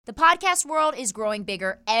The podcast world is growing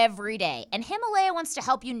bigger every day, and Himalaya wants to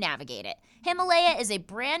help you navigate it. Himalaya is a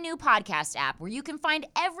brand new podcast app where you can find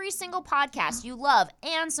every single podcast you love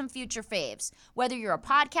and some future faves. Whether you're a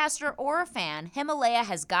podcaster or a fan, Himalaya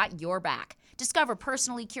has got your back. Discover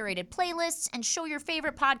personally curated playlists and show your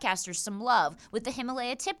favorite podcasters some love with the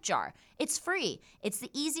Himalaya tip jar. It's free, it's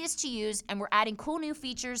the easiest to use, and we're adding cool new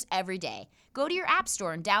features every day. Go to your app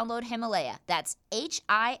store and download Himalaya. That's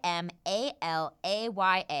Himalaya.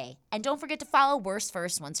 And don't forget to follow Worst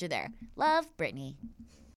First once you're there. Love, Brittany.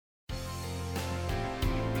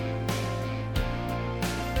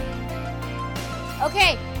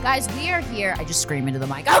 Okay, guys, we are here. I just scream into the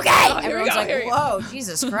mic. Okay! Everyone's like, whoa,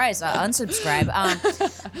 Jesus Christ, unsubscribe.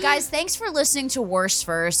 Guys, thanks for listening to Worst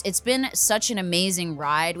First. It's been such an amazing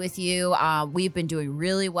ride with you. We've been doing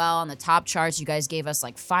really well on the top charts. You guys gave us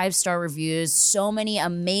like 5-star reviews. So many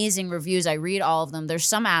amazing reviews. I read all of them. There's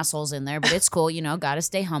some assholes in there, but it's cool. You know, gotta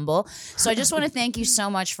stay humble. So I just want to thank you so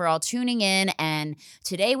much for all tuning in. And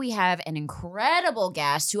today we have an incredible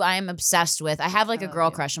guest who I am obsessed with. I have like a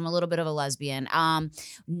girl crush. I'm a little bit of a lesbian.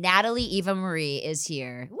 Natalie Eva Marie is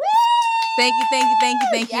here. Woo! Thank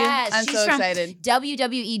you. Yes, I'm she's so from excited.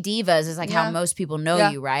 WWE Divas is like how most people know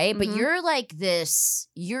you, right? But you're like this,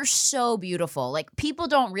 you're so beautiful. Like people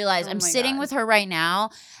don't realize I'm sitting with her right now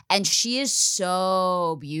and she is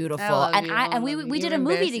so beautiful. And we did a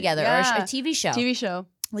movie together or a TV show.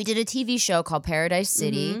 We did a TV show called Paradise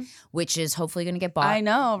City, which is hopefully going to get bought. I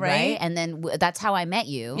know, right? And then that's how I met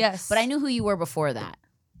you. Yes. But I knew who you were before that.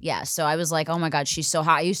 Yeah, so I was like, oh my God, she's so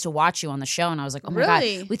hot. I used to watch you on the show, and I was like, oh my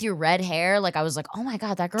God, with your red hair, like I was like, oh my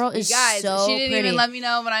God, that girl is so she didn't pretty. even let me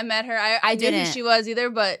know when I met her. I didn't know who she was either,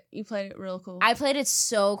 but you played it real cool. I played it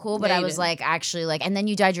so cool, but I was like, actually, like, and then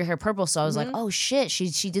you dyed your hair purple, so I was like, oh shit, she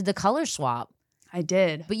did the color swap. I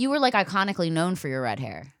did. But you were like iconically known for your red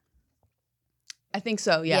hair. I think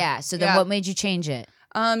so, yeah. Yeah, so then what made you change it?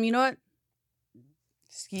 You know what?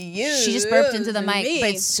 She just burped into the mic,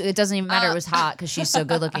 but it doesn't even matter. It was hot because she's so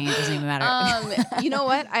good looking. It doesn't even matter. You know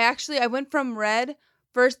what? I went from red.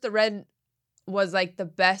 First, the red was like the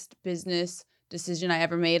best business decision I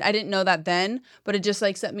ever made. I didn't know that then, but it just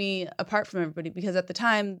like set me apart from everybody because at the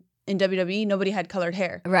time in WWE, nobody had colored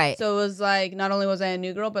hair. Right. So it was like, not only was I a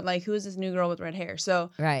new girl, but like, who is this new girl with red hair?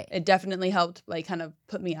 So it definitely helped like kind of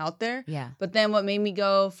put me out there. Yeah. But then what made me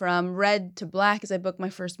go from red to black is I booked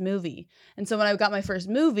my first movie. And so when I got my first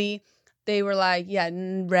movie, they were like, yeah,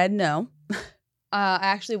 red, no. I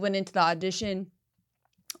actually went into the audition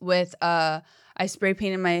with, I spray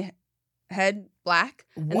painted my head black.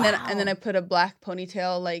 Wow. And then I put a black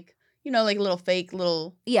ponytail, like, you know, like a little fake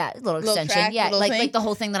little extension. Track, like the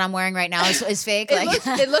whole thing that I'm wearing right now is fake.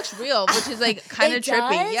 It looks real, which is like kind of trippy.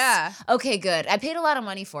 Does? Yeah. Okay, good. I paid a lot of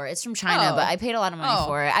money for it. It's from China, but I paid a lot of money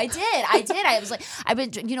for it. I did. I was like,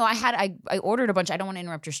 I ordered a bunch. I don't want to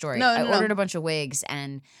interrupt your story. I ordered a bunch of wigs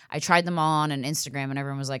and I tried them all on Instagram and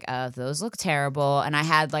everyone was like, those look terrible. And I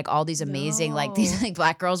had like all these amazing, like these like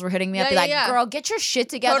black girls were hitting me up. Like, girl, get your shit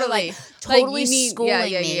together. Totally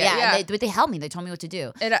schooling me. Yeah. But they helped me. They told me what to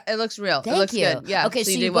do. It looks real. Thank it looks you. Good. Yeah. Okay,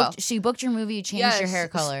 so you booked your movie, you changed your hair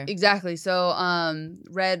color. Exactly. So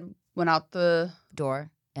red went out the door.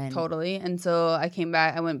 And totally. And so I came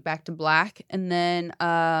back, I went back to black. And then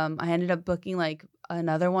I ended up booking like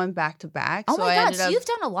another one back to back. Oh my God, so you've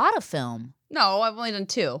done a lot of film. No, I've only done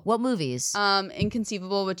 2. What movies?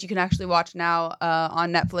 Inconceivable, which you can actually watch now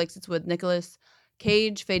on Netflix. It's with Nicolas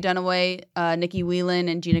Cage, Faye Dunaway, Nikki Whelan,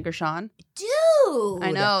 and Gina Gershon. Dude,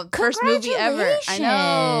 I know, first movie ever. I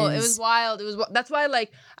know, it was wild. That's why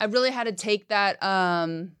like I really had to take that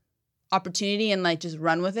opportunity and like just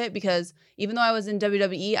run with it because even though I was in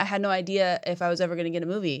WWE, I had no idea if I was ever gonna get a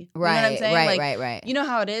movie. You know what I'm saying? Right. You know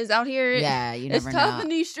how it is out here. Yeah, you never know. It's tough in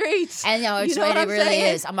these streets. And it really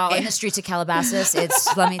is. I'm out in the streets of Calabasas.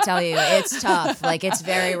 Let me tell you, it's tough. Like it's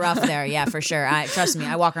very rough there. Yeah, for sure. Trust me,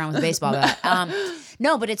 I walk around with a baseball bat.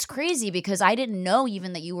 No, but it's crazy because I didn't know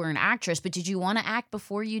even that you were an actress. But did you want to act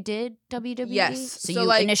before you did WWE? Yes. So you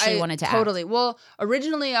like, initially wanted to act. Totally. Well,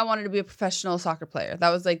 originally I wanted to be a professional soccer player. That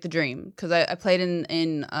was like the dream because I played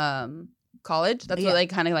in college. That's what like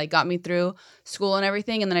kind of like got me through school and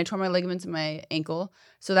everything. And then I tore my ligaments in my ankle.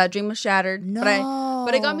 So that dream was shattered. No.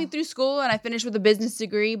 But it got me through school and I finished with a business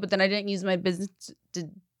degree. But then I didn't use my business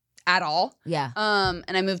at all. Yeah.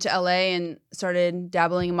 And I moved to LA and started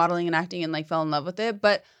dabbling in modeling and acting and like fell in love with it.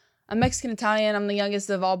 But I'm Mexican Italian. I'm the youngest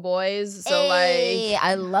of all boys. So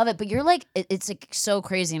I love it. But you're like, it's like so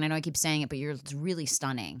crazy. And I know I keep saying it, but you're really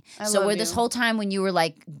stunning. This whole time when you were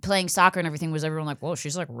like playing soccer and everything, was everyone like, whoa,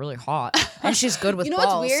 she's like really hot. And she's good with balls. You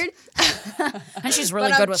know what's weird? And she's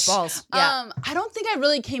really good with balls. Yeah. I don't think I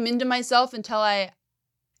really came into myself until I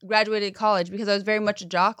graduated college because I was very much a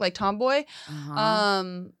jock, like tomboy. Uh-huh.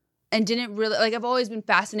 And didn't really like. I've always been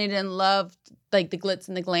fascinated and loved like the glitz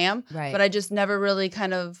and the glam, Right. but I just never really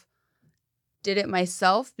kind of did it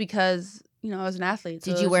myself because I was an athlete.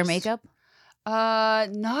 So Did you wear makeup?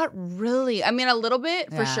 Not really. I mean, a little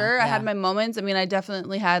bit for sure. I had my moments. I mean, I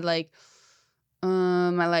definitely had like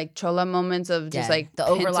my like chola moments of just like the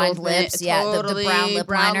overlined lips, totally, the brown lip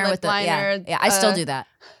liner with liner. Yeah, I still do that.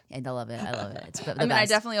 I love it. I love it. It's the best. I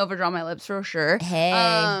definitely overdraw my lips for sure.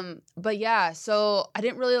 Hey. But yeah, so I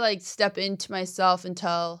didn't really like step into myself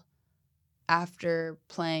until after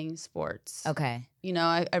playing sports. Okay.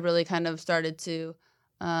 I really kind of started to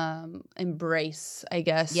embrace, I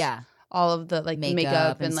guess. Yeah. All of the like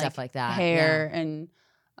makeup and stuff like that. Hair and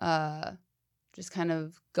just kind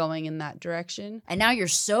of going in that direction. And now you're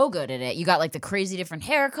so good at it. You got like the crazy different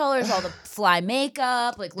hair colors, all the fly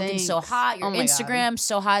makeup, like looking so hot. Your Instagram,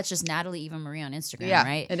 so hot. It's just Natalie Eva Marie on Instagram,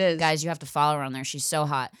 right? It is. Guys, you have to follow her on there. She's so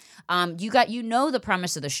hot. You know the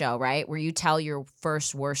premise of the show, right? Where you tell your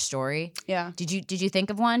first worst story. Yeah. Did you think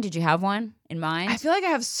of one? Did you have one in mind? I feel like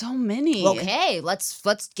I have so many. Okay,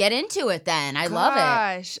 let's get into it then. I love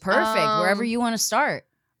it. Perfect. Wherever you want to start.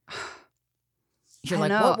 You're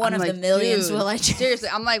like, what one of the millions will I choose? Seriously,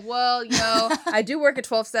 I'm like, well, I do work a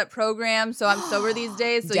 12-step program, so I'm sober these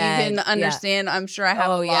days, so you can understand. Yeah. I'm sure I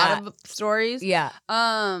have a lot of stories. Yeah.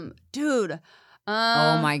 Dude.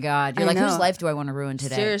 Oh my God. You're like, whose life do I want to ruin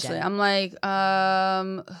today? Seriously. I'm like,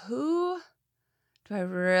 who do I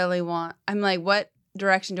really want? I'm like, what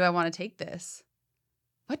direction do I want to take this?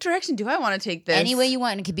 What direction do I want to take this? Any way you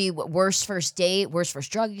want. It could be worst first date, worst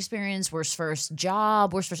first drug experience, worst first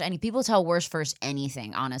job, worst first any. People tell worst first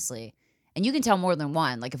anything, honestly. And you can tell more than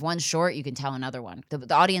one. Like if one's short, you can tell another one.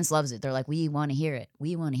 The audience loves it. They're like, we want to hear it.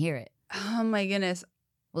 We want to hear it. Oh my goodness.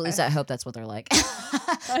 Well, at least I hope that's what they're like.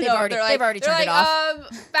 They've already turned it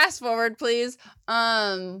off. Fast forward, please.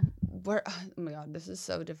 Oh my God, this is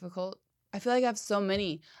so difficult. I feel like I have so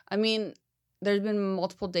many. I mean, there's been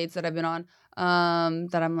multiple dates that I've been on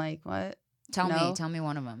that I'm like, what? Tell me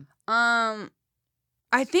one of them.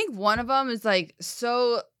 I think one of them is like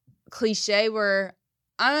so cliche where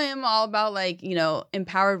I am all about like,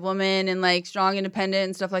 empowered woman and like strong, independent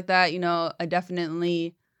and stuff like that. I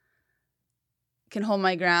definitely can hold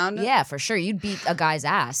my ground. Yeah, for sure. You'd beat a guy's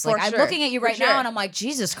ass. Like I'm looking at you right now and I'm like,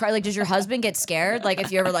 Jesus Christ. Like, does your husband get scared? Like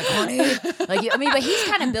if you ever like, honey, like but he's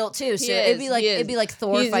kind of built too. So it'd be like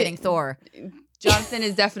Thor fighting Thor. Jonathan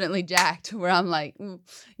is definitely jacked where I'm like,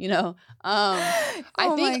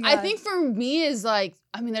 I think for me is like,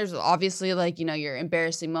 I mean, there's obviously like, your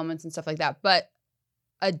embarrassing moments and stuff like that. But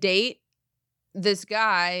a date, this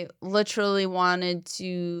guy literally wanted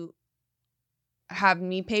to have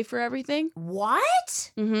me pay for everything.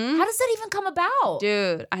 What? Mm-hmm. How does that even come about?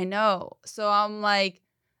 Dude, I know. So I'm like,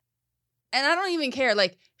 and I don't even care.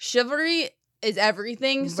 Like chivalry is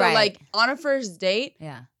everything. So like on a first date,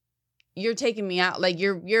 you're taking me out. Like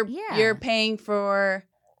you're paying for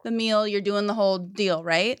the meal. You're doing the whole deal,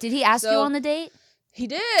 right? Did he ask you on the date? He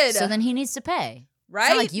did. So then he needs to pay. Right?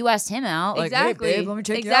 It's not like you asked him out. Exactly. Like, hey, babe, let me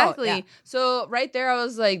take you out. Yeah. So right there, I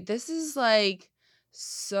was like, this is like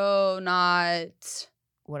so not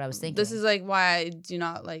what I was thinking. This is like why I do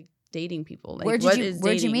not like dating people. Like,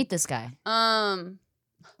 where'd you meet this guy?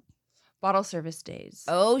 Bottle service days.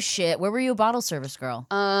 Oh shit. Where were you a bottle service girl?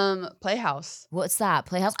 Playhouse. What's that?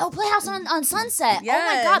 Playhouse? Oh, Playhouse on Sunset. Yes.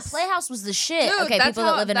 Oh my God, Playhouse was the shit. Dude, okay, people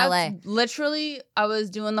that live in LA. Literally, I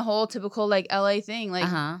was doing the whole typical like LA thing, like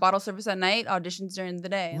bottle service at night, auditions during the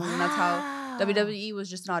day. And then that's how WWE was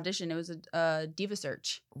just an audition. It was a diva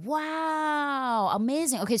search. Wow.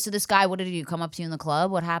 Amazing. Okay, so this guy, what did he do? Come up to you in the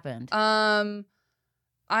club? What happened?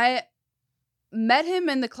 I met him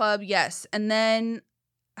in the club, yes. And then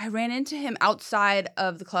I ran into him outside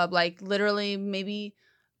of the club, like literally maybe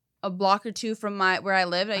a block or two from where I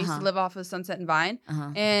lived. I used to live off of Sunset and Vine,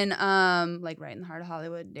 and like right in the heart of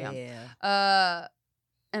Hollywood. Damn. Yeah.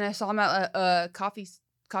 And I saw him at a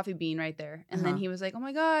coffee bean right there, and then he was like, "Oh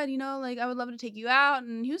my God, like I would love to take you out,"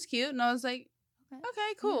 and he was cute, and I was like,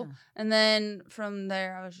 "Okay, cool." Yeah. And then from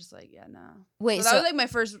there, I was just like, "Yeah, no." Wait, so that was like my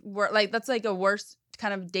first that's like a worst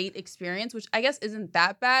kind of date experience, which I guess isn't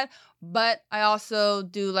that bad, but I also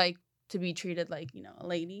do like to be treated like, a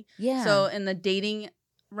lady. Yeah. So in the dating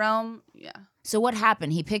realm, yeah. So what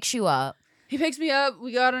happened? He picks you up. He picks me up.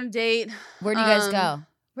 We go out on a date. Where do you guys go?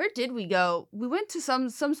 Where did we go? We went to some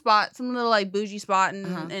spot, some little like bougie spot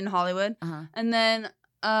in Hollywood. And then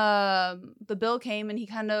the bill came and he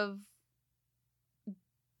kind of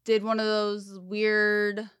did one of those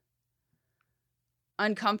weird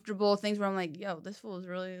uncomfortable things where I'm like, yo, this fool is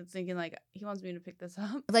really thinking like he wants me to pick this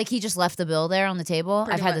up. Like he just left the bill there on the table.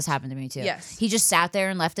 Pretty I've had much. this happen to me too. Yes. He just sat there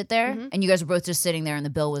and left it there, Mhm. and you guys were both just sitting there, and the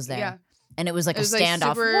bill was there. Yeah. And it was like It was a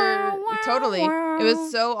standoff. totally. It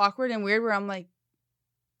was so awkward and weird where I'm like,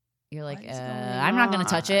 You're like, what is going I'm not gonna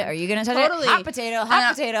touch it. on? Are you gonna touch Totally. it? Hot potato, hot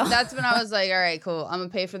And potato. that's when I was like, all right, cool. I'm gonna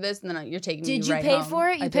pay for this, and then you're taking me Did you right pay home. for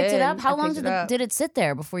it? You I picked it did. up? How I long picked it up. did it sit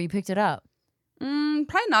there before you picked it up?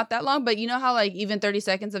 Probably not that long, but you know how like even 30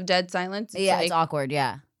 seconds of dead silence. Yeah, like, it's awkward.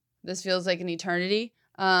 Yeah. this feels like an eternity.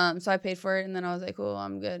 So I paid for it, and then I was like, cool,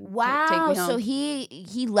 I'm good. Take Wow. me home. So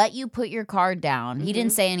he let you put your card down. He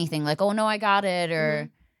didn't Mhm. say anything like, "Oh no, I got it," or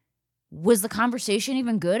was the conversation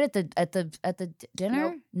even good at the dinner?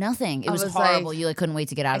 Nope. Nothing. It I was was horrible. like- you like couldn't wait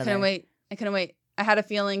to get out I of there. couldn't wait. I had a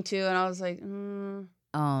feeling too, and I was like,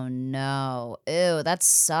 Oh no. Ew, that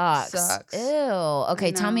sucks. Sucks. Ew.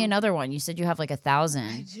 Okay, tell me know. another one. You said you have like I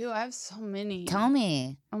 1,000. do. I have so many. Tell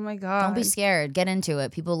me. Oh my god. Don't be scared. Get into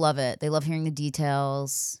it. People love it. They love hearing the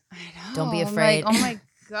details. I know. Don't be I'm afraid. like, oh my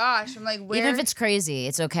gosh. I'm like, where? Even if it's crazy,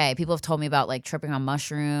 it's okay. People have told me about like tripping on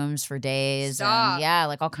mushrooms for days. Stop. And yeah,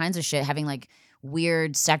 like all kinds of shit. Having like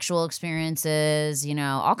weird sexual experiences, you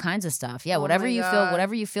know, all kinds of stuff. Yeah, Oh whatever my you God. feel,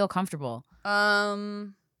 whatever you feel comfortable.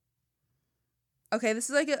 Okay, this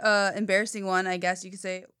is like a embarrassing one, I guess you could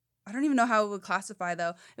say. I don't even know how it would classify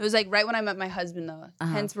though. It was like right when I met my husband though. Uh-huh.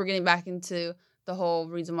 Hence we're getting back into the whole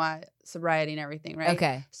reason why sobriety and everything, right?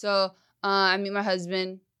 Okay. So I meet my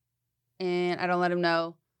husband, and I don't let him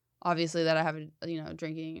know, obviously, that I have a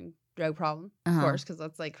drinking and drug problem, of Uh-huh. course, because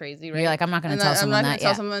that's like crazy, right? You're like, I'm not going to And tell I'm someone not that. gonna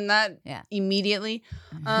tell Yeah. someone that Yeah. immediately.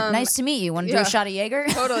 Nice to meet you. Want to do yeah. a shot of Jaeger?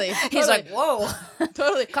 Totally. He's totally. like, whoa.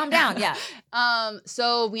 Totally. Calm down. Yeah.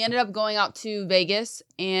 So we ended up going out to Vegas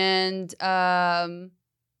and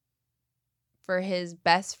for his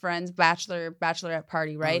best friend's bachelorette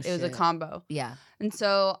party, right? It was a shit. combo. Yeah. And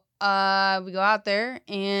so we go out there,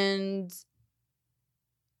 and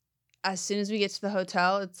as soon as we get to the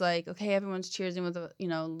hotel, it's like, okay, everyone's cheersing with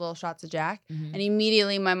little shots of Jack. Mhm. And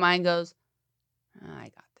immediately my mind goes, I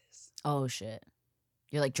got this. Oh, shit.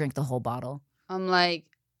 You're like, drink the whole bottle. I'm like,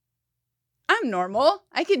 I'm normal.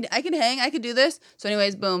 I could hang. I could do this. So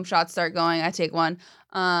anyways, boom, shots start going. I take one.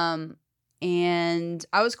 And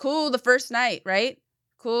I was cool the first night, right?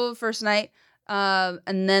 Cool first night.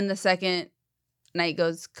 And then the second night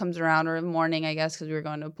comes around, or morning, I guess, because we were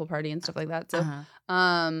going to a pool party and stuff like that. So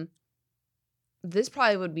Uh-huh. this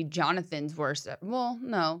probably would be Jonathan's worst. Well,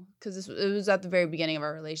 no, because it was at the very beginning of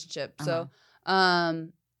our relationship. So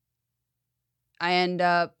we end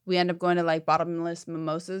up going to like bottomless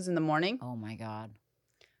mimosas in the morning. Oh, my God.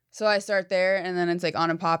 So I start there, and then it's like on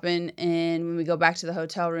and popping. And when we go back to the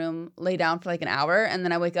hotel room, lay down for like an hour, and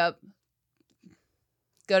then I wake up,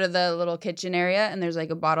 go to the little kitchen area, and there's like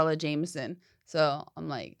a bottle of Jameson. So I'm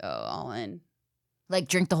like, oh, all in. Like,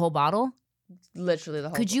 drink the whole bottle? Literally the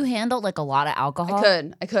whole. Could you handle like a lot of alcohol? I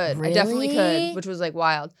could. I definitely Really? could, which was like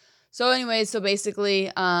wild. So anyways, so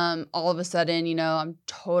basically, all of a sudden, I'm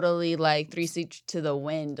totally like 3 feet to the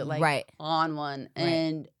wind, like Right. on one, Right.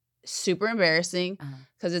 and super embarrassing Uh-huh.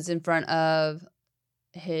 because it's in front of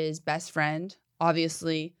his best friend,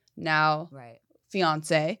 obviously now Right.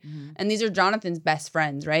 fiance, Mhm. and these are Jonathan's best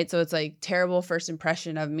friends, right? So it's like terrible first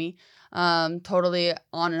impression of me, totally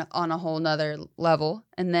on a whole nother level,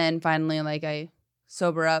 and then finally, like I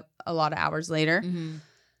sober up a lot of hours later. Mhm.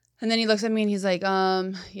 And then he looks at me and he's like,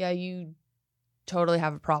 yeah, you totally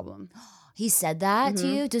have a problem. He said that to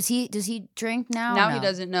Mhm. you? Does he drink now? Now No. he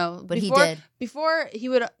doesn't know. But Before- he did. Before, he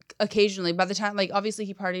would occasionally, by the time, like, obviously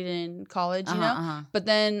he partied in college, you know? Uh-huh. But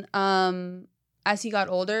then as he got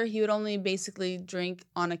older, he would only basically drink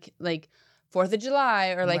on, 4th of July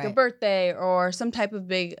or, like, a Right. birthday or some type of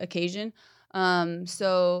big occasion.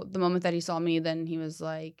 So the moment that he saw me, then he was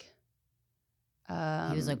like...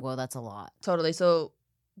 He was like, "Whoa, that's a lot." Totally. So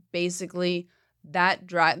basically, that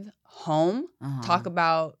drive home, Uh-huh. talk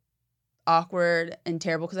about awkward and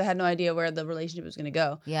terrible, because I had no idea where the relationship was going to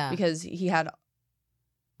go, Yeah. because he had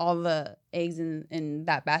all the eggs in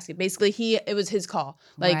that basket. Basically, it was his call.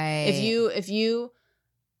 Like, if you,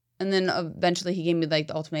 and then eventually he gave me like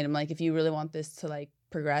the ultimatum, like, if you really want this to like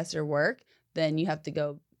progress or work, then you have to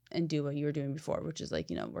go and do what you were doing before, which is like,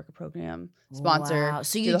 work a program, sponsor. Wow.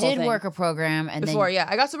 So do you the whole did thing. work a program and Before, then yeah.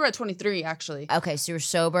 I got sober at 23, actually. okay, so you were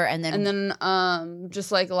sober and then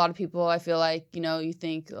Just like a lot of people, I feel like, you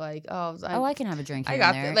think like, oh, I can have a drink here I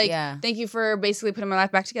got and there. that. Like, yeah. thank you for basically putting my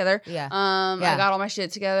life back together. Yeah. I got all my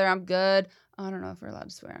shit together. I'm good. I don't know if we're allowed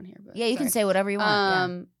to swear on here, but Yeah, you can sorry. say whatever you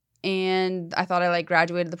want. And And I thought I like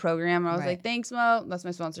graduated the program. I was Right. like, thanks, Mo. That's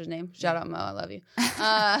my sponsor's name. Shout out, Mo. I love you.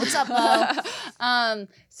 What's up, Mo?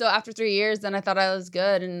 So after 3 years, then I thought I was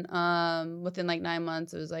good. And within like 9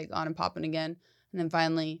 months, it was like on and popping again. And then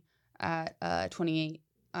finally at 28,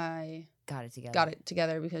 I Got it together. got it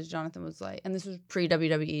together because Jonathan was like, and this was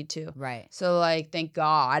pre-WWE too. Right. So like, thank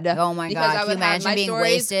God. Oh my Because God. I Can you would have imagine my being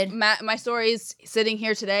stories, wasted? my stories sitting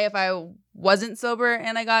here today if I wasn't sober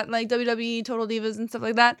and I got like WWE, Total Divas and stuff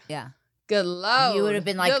like that. Yeah. Good lord. You would have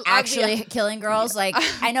been like actually killing girls. Like,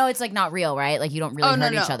 I know it's like not real, right? Like you don't really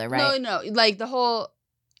hurt each other, right? No. Like the whole,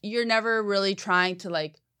 you're never really trying to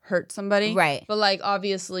like hurt somebody. Right. But like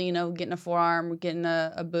obviously, you know, getting a forearm, getting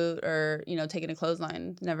a boot or, you know, taking a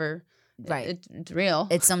clothesline, never. Right. It's real.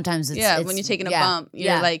 It's sometimes it's when you're taking a bump,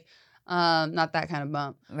 you're like, not that kind of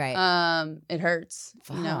bump. Right. It hurts.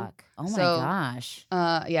 Fuck. You know? Oh my So, gosh.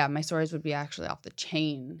 Yeah, my stories would be actually off the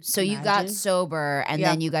chain. So you got sober and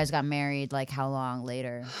then you guys got married like how long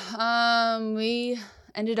later? We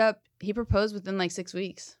ended up, he proposed within like 6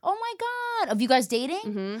 weeks. Oh my God. Of you guys dating?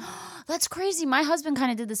 Mm-hmm. That's crazy. My husband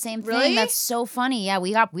kind of did the same thing. Really? That's so funny. Yeah,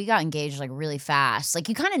 we got engaged like really fast. Like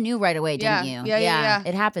you kind of knew right away, didn't you? Yeah.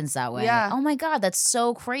 It happens that way. Yeah. Oh my God, that's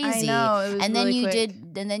so crazy. I know. It was And then really you quick.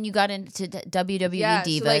 and then you got into WWE Yeah,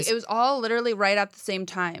 Divas. so like it was all literally right at the same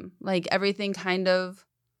time. Like everything kind of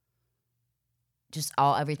just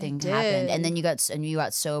everything It happened. did. And then you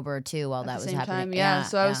got sober too while at that the was same happening. time. Yeah.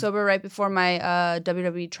 So I was sober right before my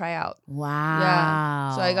WWE tryout. Wow.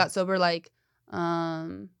 Yeah. So I got sober like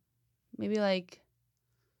maybe like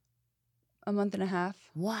a month and a half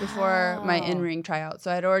before my in-ring tryout.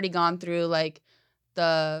 So I'd already gone through like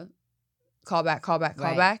the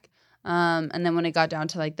callback. And then when it got down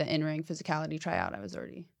to like the in-ring physicality tryout, I was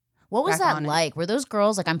already What was back that on it. like? Were those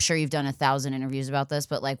girls, like, I'm sure you've done 1,000 interviews about this,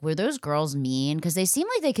 but like, were those girls mean? Because they seem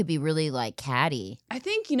like they could be really like catty. I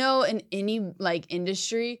think, you know, in any like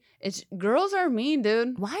industry, it's girls are mean,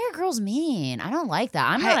 dude. Why are girls mean? I don't like that.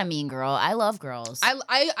 I'm not a mean girl. I love girls.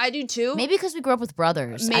 I do too. Maybe because we grew up with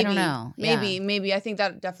brothers. I don't know. Maybe. I think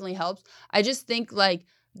that definitely helps. I just think like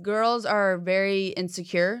girls are very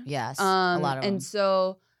insecure. Yes, a lot of them. And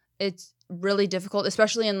so it's really difficult,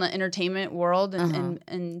 especially in the entertainment world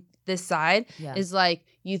and this side, is like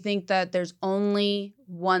you think that there's only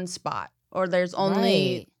one spot or there's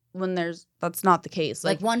only when that's not the case.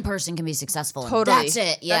 Like one person can be successful. Totally. That's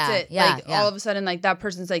it. Yeah. That's it. Yeah. Like all of a sudden, like that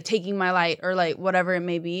person's like taking my light or like whatever it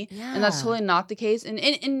may be. Yeah. And that's totally not the case in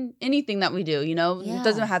anything that we do, you know? It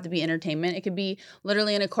doesn't have to be entertainment. It could be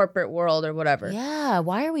literally in a corporate world or whatever. Yeah.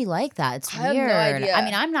 Why are we like that? It's I weird. have no idea. I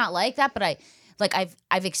mean, I'm not like that, but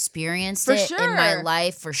I've experienced For it in sure. my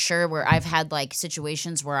life for sure, where I've had like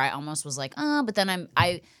situations where I almost was like, but then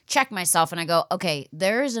I check myself and I go, okay,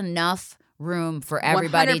 there is enough room for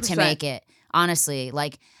everybody to 100%. make it. Honestly,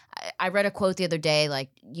 like I read a quote the other day, like,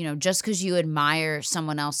 you know, just because you admire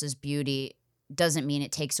someone else's beauty doesn't mean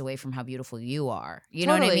it takes away from how beautiful you are. You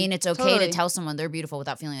know what I mean? It's okay to tell someone they're beautiful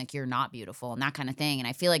without feeling like you're not beautiful and that kind of thing. And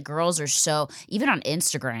I feel like girls are so, even on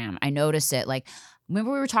Instagram, I notice it. Like,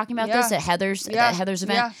 remember we were talking about this at Heather's event?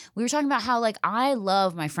 Yeah. We were talking about how like I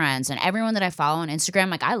love my friends and everyone that I follow on Instagram.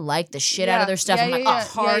 Like I like the shit out of their stuff. I'm like,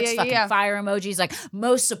 hearts, fucking fire emojis, like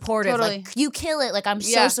most supportive. Totally. Like you kill it. Like I'm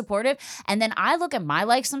so supportive. And then I look at my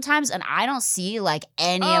likes sometimes and I don't see like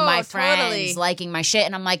any of my friends liking my shit.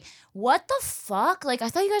 And I'm like, what the fuck? Like I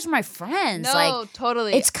thought you guys were my friends. No, like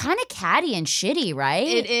totally. It's kind of catty and shitty, right?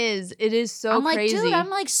 It is. It is so I'm like, crazy. dude, I'm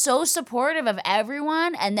like so supportive of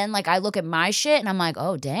everyone. And then like I look at my shit and I'm like,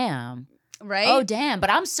 oh damn. Right? Oh damn.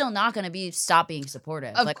 But I'm still not gonna stop being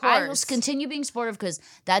supportive. Of like I will course. continue being supportive because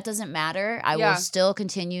that doesn't matter. I will still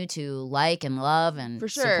continue to like and love and For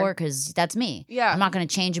sure. support because that's me. Yeah. I'm not gonna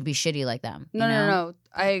change and be shitty like them. No.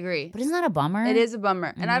 I agree. But isn't that a bummer? It is a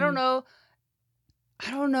bummer. And I don't know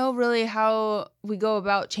really how we go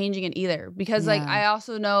about changing it either. Because like I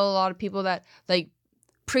also know a lot of people that like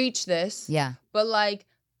preach this. Yeah. But like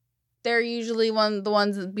they're usually the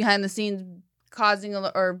ones behind the scenes causing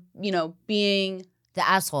or you know being The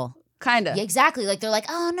asshole. kind of. Yeah, exactly. Like they're like,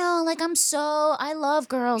 oh no, like I love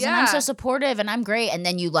girls and I'm so supportive and I'm great. And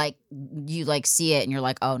then you see it and you're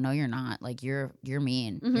like, oh no, you're not. Like you're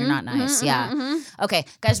mean. You're not nice. Okay,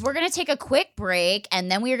 guys, we're gonna take a quick break and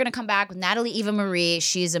then we are gonna come back with Natalie Eva Marie.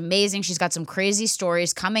 She's amazing. She's got some crazy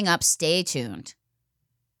stories coming up. Stay tuned.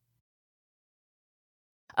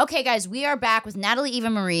 Okay, guys, we are back with Natalie Eva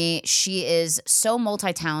Marie. She is so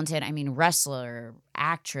multi-talented. I mean, wrestler,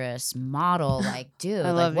 actress, model. Like, dude,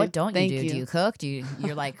 I like, love what you. don't Thank you do? you. Do you cook?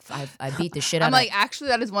 You're like, I beat the shit out I'm of like, actually,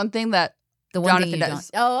 that is one thing that The one Jonathan thing you does.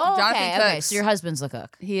 don't. Oh, Jonathan okay. Okay. cooks. So your husband's the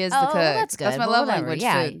cook. He is oh, the cook. That's good. That's my Well, love whatever. language.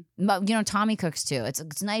 Yeah. Food. But, Tommy cooks too.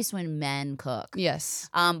 It's nice when men cook. Yes.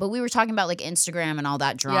 But we were talking about like Instagram and all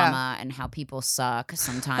that drama and how people suck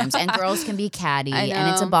sometimes, and girls can be catty, and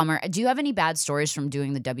it's a bummer. Do you have any bad stories from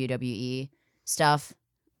doing the WWE stuff?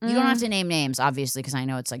 You don't have to name names, obviously, because I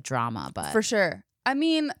know it's like drama, but for sure. I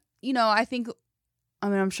mean,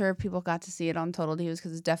 I'm sure people got to see it on Total Divas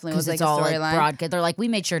because it definitely was like it's a all storyline. like they're like, we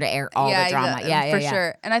made sure to air all the drama. For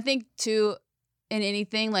sure. And I think too, in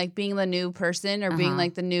anything like being the new person or being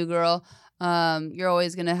like the new girl, you're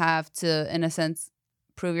always gonna have to, in a sense,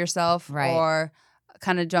 prove yourself or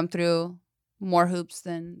kind of jump through more hoops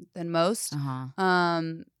than most.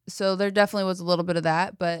 So there definitely was a little bit of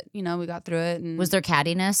that, but we got through it. And was there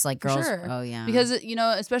cattiness, like girls? Sure. Oh yeah, because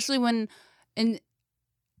especially when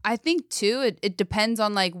I think too, it depends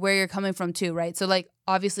on like where you're coming from too, right? So like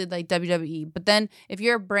obviously like WWE, but then if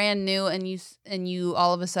you're brand new and you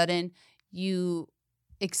all of a sudden you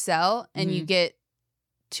excel and you get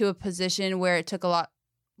to a position where it took a lot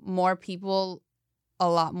more people, a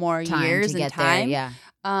lot more years and time. There,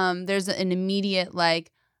 yeah. There's an immediate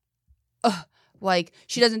like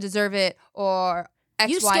she doesn't deserve it or X,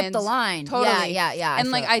 you Y, skipped and the line. Totally. Yeah.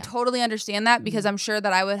 And I totally understand that because I'm sure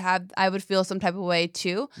that I would feel some type of way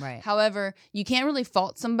too. Right. However, you can't really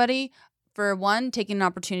fault somebody for one, taking an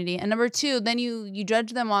opportunity, and number two, then you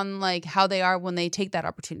judge them on like how they are when they take that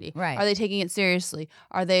opportunity. Right. Are they taking it seriously?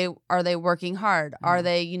 Are they working hard? Are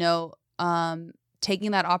they,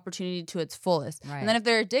 taking that opportunity to its fullest? Right. And then if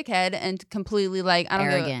they're a dickhead and completely like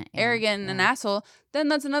arrogant and an asshole, then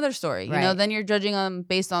that's another story. Right. Then you're judging them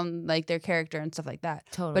based on like their character and stuff like that.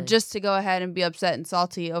 Totally. But just to go ahead and be upset and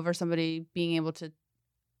salty over somebody being able to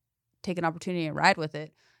take an opportunity and ride with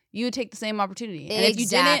it, you would take the same opportunity. And if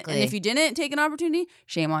you didn't take an opportunity,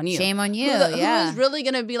 shame on you. Shame on you. Who's really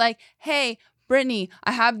gonna be like, hey, Brittany,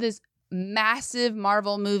 I have this massive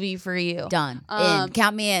Marvel movie for you. Done. In.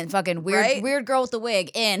 Count me in. Fucking weird girl with the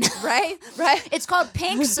wig. In. Right? It's called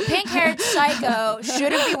Pink-haired Psycho.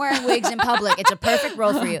 Shouldn't be wearing wigs in public. It's a perfect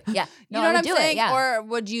role for you. Yeah. No, you know what I'm saying? Yeah. Or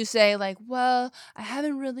would you say like, well, I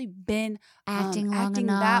haven't really been acting enough,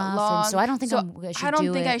 that long, so I don't think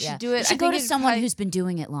I should do it. I should go to someone who's been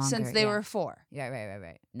doing it longer since they were 4. Yeah,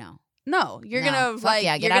 right. No, you're gonna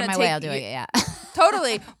get out of my way. I'll do it. Yeah.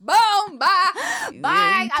 Totally. Boom.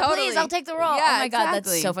 Bye. Totally. Please, I'll take the role. Yeah, oh my God,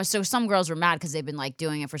 that's so fun. So some girls were mad because they've been like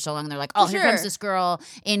doing it for so long. And they're like, here comes this girl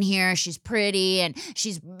in here. She's pretty and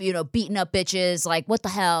she's beating up bitches. Like, what the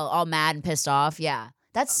hell? All mad and pissed off. Yeah,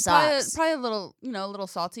 that sucks. Probably a little, a little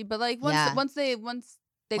salty. But like once they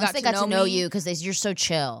got to know you because you're so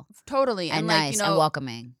chill. Totally. And nice and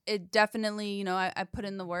welcoming. It definitely, I put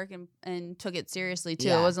in the work and took it seriously too.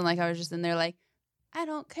 It wasn't like I was just in there like, I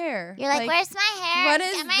don't care. You're like, where's my hair? What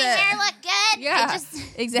is Does my hair look good? Yeah,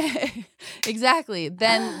 exactly.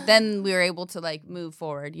 Then we were able to like move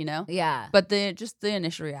forward, Yeah. But the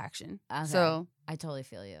initial reaction. Okay. So I totally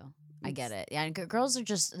feel you. I get it. Yeah, and girls are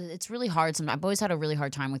it's really hard sometimes. I've always had a really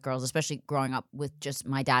hard time with girls, especially growing up with just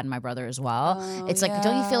my dad and my brother as well. It's like,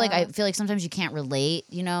 don't you feel like, I feel like sometimes you can't relate,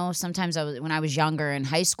 Sometimes when I was younger in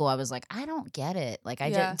high school, I was like, I don't get it. Like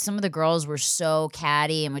some of the girls were so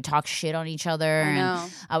catty and would talk shit on each other.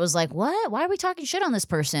 And I was like, what? Why are we talking shit on this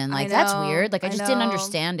person? Like, that's weird. Like, I just didn't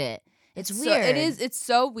understand it. It's weird. It's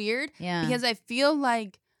so weird. Yeah. Because I feel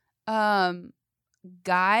like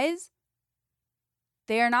guys,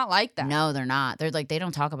 they are not like that. No, they're not. They're like, they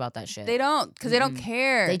don't talk about that shit. They don't, because they don't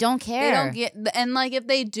care. They don't care. They don't get, and like if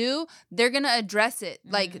they do, they're gonna address it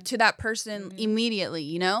like to that person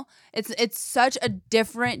immediately. It's such a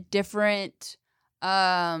different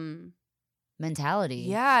mentality.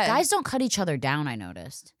 Yeah, guys don't cut each other down. I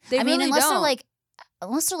noticed.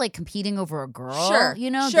 Unless they're like competing over a girl, that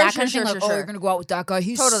kind of thing. Like, you're gonna go out with that guy.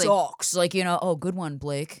 He sucks. Like, oh, good one,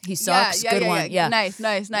 Blake. He sucks. Good one. Yeah. Nice.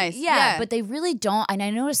 Yeah, but they really don't. And I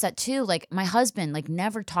noticed that too. Like, my husband, like,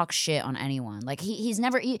 never talks shit on anyone. Like, he's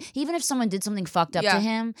never, even if someone did something fucked up to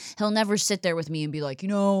him, he'll never sit there with me and be like,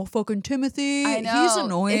 fucking Timothy, he's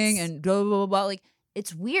annoying and blah, blah, blah, blah. Like,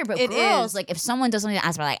 it's weird, but girls, like, if someone does something to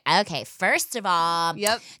us, we're like, okay, first of all,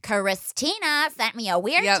 Christina sent me a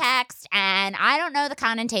weird text, and I don't know the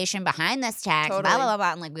connotation behind this text, blah, blah, blah,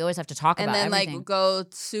 blah, and, like, we always have to talk about everything. And then, like, go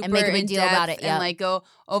super and make a big deal about it, and, like, go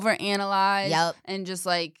overanalyze and just,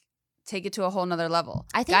 like, take it to a whole nother level.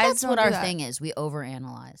 I think that's what our thing is. We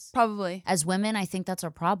overanalyze. Probably. As women, I think that's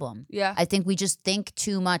our problem. Yeah. I think we just think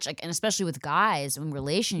too much, like, and especially with guys in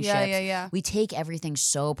relationships, we take everything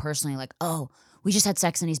so personally, like, oh, we just had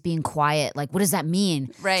sex and he's being quiet. Like, what does that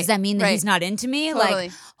mean? Right. Does that mean that he's not into me? Totally.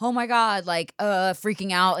 Like, oh my God, like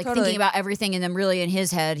freaking out, like Totally. thinking about everything. And then really in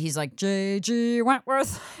his head, he's like, J.G.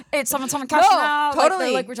 Wentworth, 877 cash now.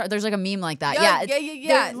 Totally. Like there's like a meme like that.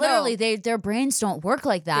 Yeah. Literally, their brains don't work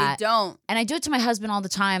like that. They don't. And I do it to my husband all the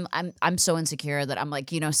time. I'm so insecure that I'm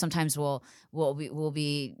like, you know, sometimes we'll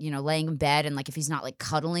be, you know, laying in bed and like if he's not like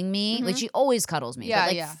cuddling me, like she always cuddles me. Yeah,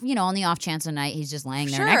 but like, you know, on the off chance a night he's just laying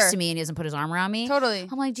there Sure. next to me and he doesn't put his arm around me. Totally.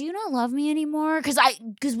 I'm like, do you not love me anymore?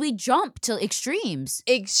 Because we jump to extremes.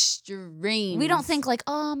 Extreme. We don't think like,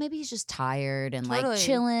 oh, maybe he's just tired and like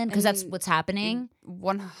chilling because that's what's happening.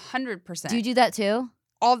 100%. Do you do that too?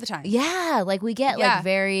 All the time. Yeah, like we get like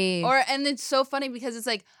very and it's so funny because it's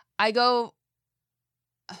like I go,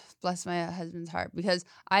 bless my husband's heart, because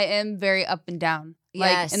I am very up and down.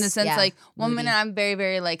 Like in the sense like one minute I'm very,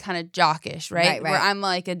 very like kind of jockish, right? Where I'm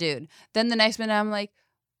like a dude. Then the next minute I'm like,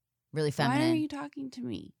 really feminine. why are you talking to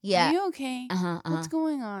me? Yeah. Are you okay? What's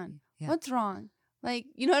going on? Yeah. What's wrong? Like,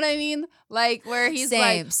 you know what I mean? Like where he's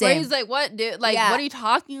where he's like, what, dude? Like, what are you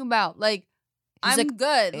talking about? Like, he's I'm like,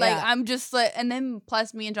 good. Like, I'm just like, and then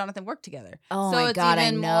plus me and Jonathan work together. Oh so my it's God, even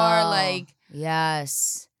I know. more like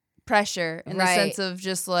pressure in the sense of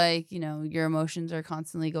just like, you know, your emotions are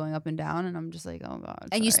constantly going up and down, and I'm just like, oh God.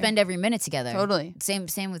 And you spend every minute together. Totally. Same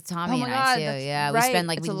with Tommy and I too. Yeah, we spend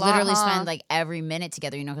like we literally spend like every minute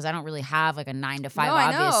together. You know, because I don't really have like a 9 to 5. No,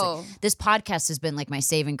 obviously, I know. This podcast has been like my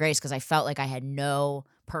saving grace because I felt like I had no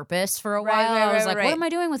purpose for a while. I was like, what am I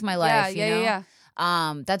doing with my life? Yeah.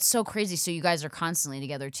 That's so crazy. So you guys are constantly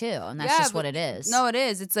together too, and that's just what it is. No, it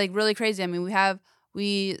is. It's like really crazy. I mean,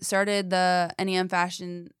 we started the NEM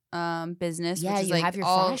fashion business. Yeah, which is you like have your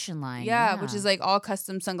fashion line. Yeah, which is like all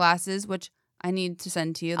custom sunglasses, which I need to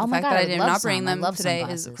send to you. The fact God, that I did not bring them today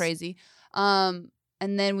sunglasses. is crazy.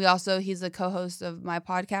 And then he's a co-host of my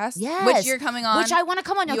podcast. Yes. Which you're coming on. Which I want to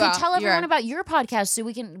come on. Okay, tell everyone about your podcast so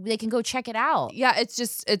they can go check it out. Yeah, it's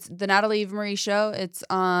the Natalie Eve Marie Show. It's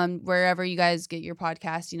wherever you guys get your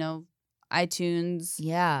podcast, you know, iTunes,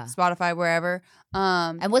 Spotify, wherever.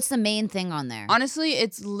 And what's the main thing on there? Honestly,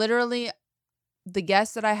 it's literally the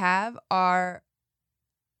guests that I have are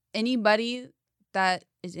anybody that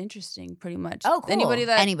is interesting, pretty much. Oh, cool.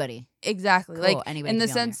 Anybody. Exactly. Cool. Like anybody in the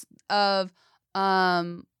sense of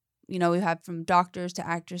you know, we have from doctors to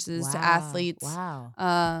actresses to athletes. Wow.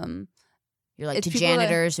 You're like to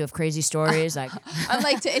janitors who have crazy stories. Like I'm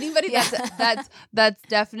like to anybody that's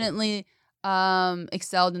definitely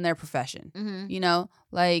excelled in their profession. Mm-hmm. You know,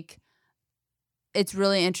 like it's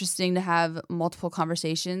really interesting to have multiple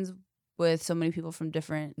conversations with so many people from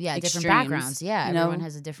different different backgrounds. Yeah, everyone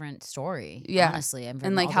has a different story. Yeah, honestly,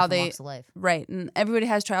 and like how they right, and everybody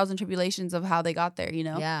has trials and tribulations of how they got there. You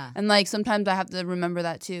know, and like sometimes I have to remember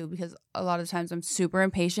that too, because a lot of times I'm super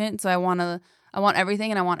impatient, so I want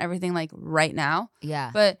everything, and I want everything like right now.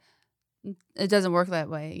 Yeah, but it doesn't work that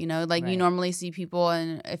way. You know, like you normally see people,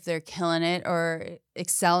 and if they're killing it or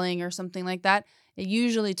excelling or something like that, it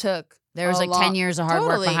usually took. There was like 10 years of hard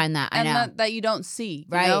work behind that. I know. That you don't see.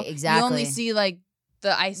 Right, know? exactly. You only see like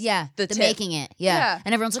the ice. Yeah, the tip. making it. Yeah.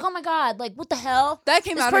 And everyone's like, oh my God, like what the hell? That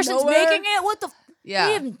came out of nowhere. This person's making it? What the?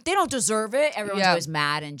 Yeah. They don't deserve it. Everyone's always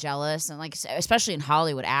mad and jealous. And like, especially in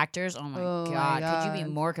Hollywood actors. Oh my God. Could you be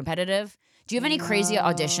more competitive? Do you have any crazy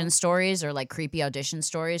audition stories or like creepy audition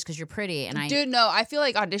stories? Because you're pretty, and Dude, no, I feel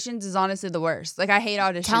like auditions is honestly the worst. Like I hate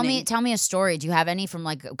auditioning. Tell me a story. Do you have any from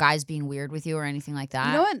like guys being weird with you or anything like that?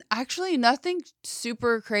 You know what? Actually, nothing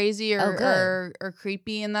super crazy or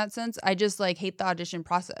creepy in that sense. I just like hate the audition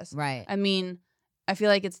process. Right. I mean, I feel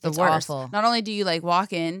like it's the worst. Awful. Not only do you like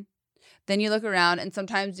walk in, then you look around, and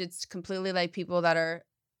sometimes it's completely like people that are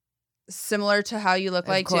similar to how you look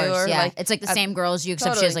like too, or like it's like the same girl as you,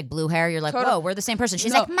 except she has like blue hair. You're like, whoa, we're the same person.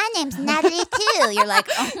 She's like, my name's Natalie too. You're like,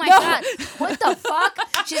 oh my God, what the fuck?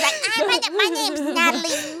 She's like, my name's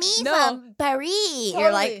Natalie Me from Paris.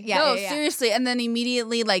 You're like, seriously. And then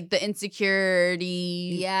immediately like the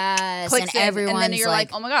insecurity, and clicks everyone's and then you're like,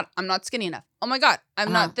 oh my God, I'm not skinny enough. Oh my God,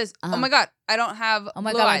 I'm not this. Oh my God, I don't have. Oh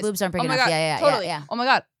my God, my boobs aren't big enough. Totally. Yeah. Oh my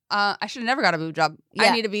God. I should have never got a boob job. Yeah.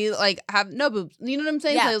 I need to be like have no boobs. You know what I'm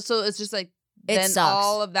saying? Yeah. So it's just like it then sucks.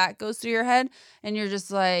 All of that goes through your head, and you're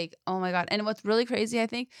just like, oh my God. And what's really crazy, I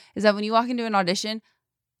think, is that when you walk into an audition,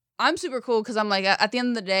 I'm super cool because I'm like, at the end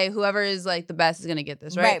of the day, whoever is like the best is gonna get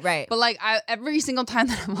this, right? Right. But like every single time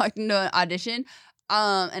that I'm walking into an audition,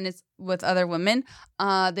 and it's with other women,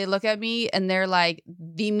 they look at me and they're like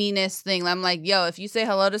the meanest thing. I'm like, yo, if you say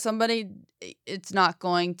hello to somebody, it's not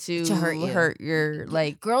going to hurt your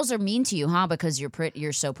like. Girls are mean to you, huh? Because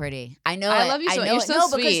you're so pretty. I know. I love you so. You're so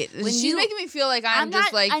sweet. She's making me feel like I'm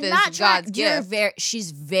just like this God's gift. She's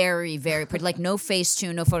very, very pretty. Like no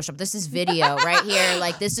Facetune, no Photoshop. This is video right here.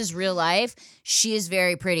 Like this is real life. She is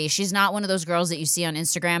very pretty. She's not one of those girls that you see on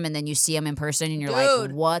Instagram and then you see them in person and you're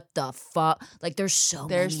like, what the fuck? Like there's so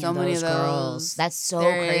many of those girls. That's so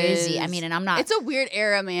crazy. I mean, and I'm not. It's a weird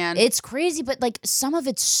era, man. It's crazy, but like some of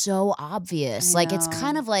it's so obvious. Like it's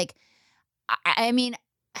kind of like, I mean,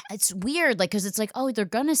 it's weird, like, because it's like, oh, they're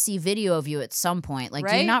gonna see video of you at some point. Like,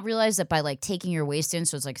 do you not realize that by like taking your waist in,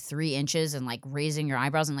 so it's like 3 inches, and like raising your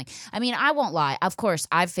eyebrows, and like, I mean, I won't lie. Of course,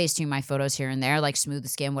 I've Facetuned my photos here and there, like smooth the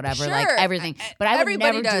skin, whatever, like everything. But I would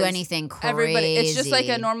never do anything crazy. It's just like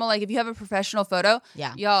a normal, like if you have a professional photo,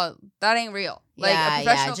 y'all, that ain't real. Like a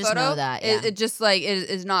professional photo, it just like it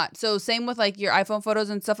is not. So same with like your iPhone photos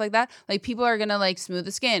and stuff like that. Like people are gonna like smooth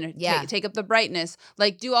the skin, take up the brightness,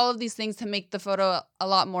 like do all of these things to make the photo a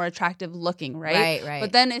lot more attractive looking, right? Right.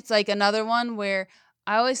 But then it's like another one where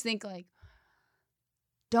I always think like,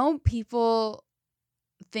 don't people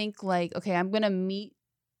think like, okay, I'm gonna meet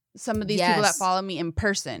some of these people that follow me in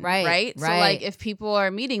person, right? So like if people are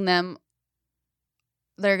meeting them,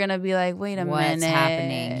 they're gonna be like, wait a minute, what's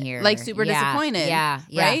happening here? Like super disappointed.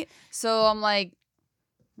 Right? So I'm like,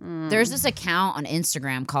 there's this account on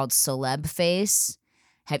Instagram called Celeb Face.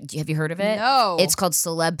 Have you heard of it? No. It's called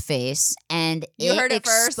Celeb Face, and it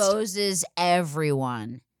exposes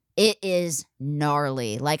everyone. It is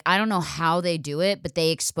gnarly. Like, I don't know how they do it, but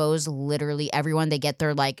they expose literally everyone. They get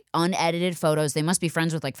their like unedited photos. They must be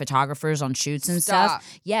friends with like photographers on shoots and stuff.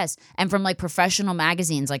 Yes. And from like professional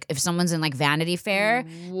magazines, like if someone's in like Vanity Fair,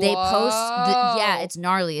 they post it's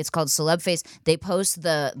gnarly. It's called Celeb Face. They post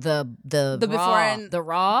the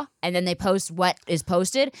raw, and then they post what is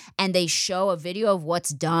posted, and they show a video of what's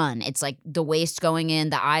done. It's like the waist going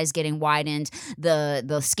in, the eyes getting widened,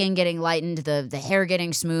 the skin getting lightened, the hair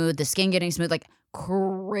getting smooth, the skin getting smooth. Like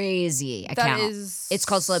crazy account. It's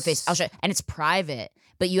called Celeb Face. I'll show you. And it's private,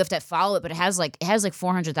 but you have to follow it. But it has like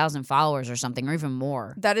 400,000 followers or something, or even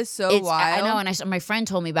more. That is so wild. I know. And my friend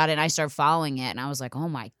told me about it, and I started following it, and I was like, oh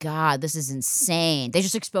my God, this is insane. They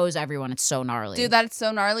just expose everyone. It's so gnarly, dude. That's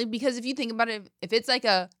so gnarly, because if you think about it, if it's like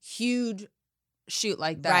a huge shoot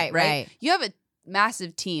like that, right? You have a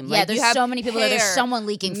massive team. Yeah, like, there's so many people. There's someone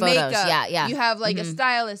leaking photos. Makeup, you have like a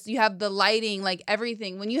stylist. You have the lighting, like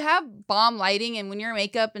everything. When you have bomb lighting and when your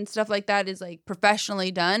makeup and stuff like that is like professionally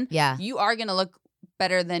done, you are gonna look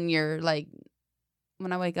better than your like.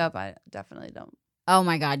 When I wake up, I definitely don't. Oh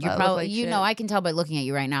my God, you're probably like I can tell by looking at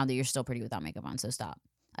you right now that you're still pretty without makeup on. So stop.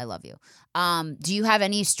 I love you. Do you have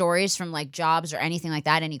any stories from like jobs or anything like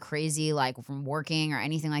that? Any crazy like from working or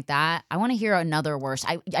anything like that? I want to hear another worst.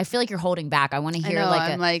 I feel like you're holding back. I want to hear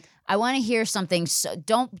I want to hear something. So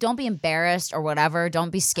don't be embarrassed or whatever. Don't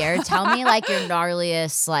be scared. Tell me like your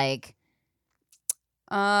gnarliest like.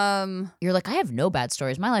 You're like, I have no bad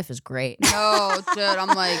stories. My life is great. No, dude.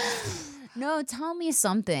 I'm like. No, tell me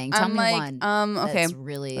something. Tell me one. Okay. That's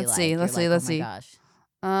really. Let's see. Let's see. Gosh.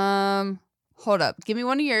 Hold up. Give me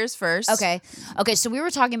one of yours first. Okay. So we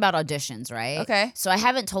were talking about auditions, right? Okay. So I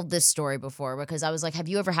haven't told this story before because I was like, have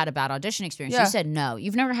you ever had a bad audition experience? You said no.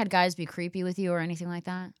 You've never had guys be creepy with you or anything like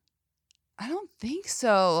that? I don't think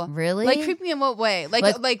so. Really? Like creepy in what way?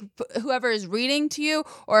 Like whoever is reading to you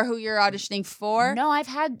or who you're auditioning for? No,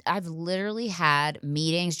 I've literally had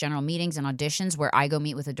meetings, general meetings and auditions where I go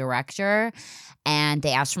meet with a director and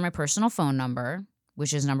they ask for my personal phone number,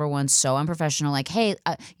 which is number one, so unprofessional. Like, hey,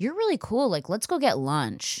 you're really cool. Like, let's go get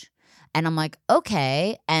lunch. And I'm like,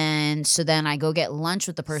 okay. And so then I go get lunch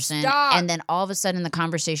with the person. Stop. And then all of a sudden the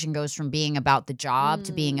conversation goes from being about the job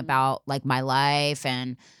to being about like my life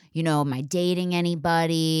and, you know, my dating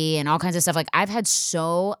anybody and all kinds of stuff. Like I've had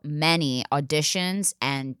so many auditions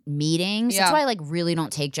and meetings. That's why I like really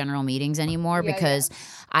don't take general meetings anymore because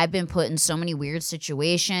I've been put in so many weird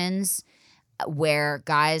situations where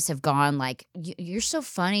guys have gone like, you're so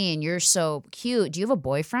funny and you're so cute. Do you have a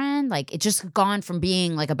boyfriend? Like it just gone from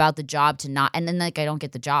being like about the job to not. And then like I don't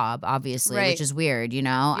get the job, obviously, which is weird, you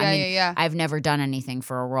know? I've never done anything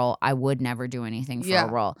for a role. I would never do anything for a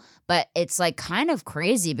role. But it's like kind of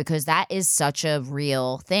crazy because that is such a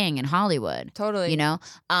real thing in Hollywood. Totally. You know?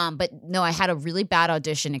 But no, I had a really bad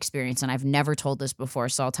audition experience and I've never told this before.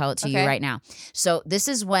 So I'll tell it to you right now. So this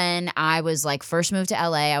is when I was like first moved to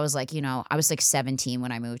LA. I was like, you know, I was like 17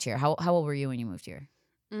 when I moved here. How old were you when you moved here?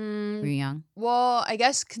 Were you young? Well, I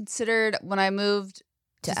guess considered when I moved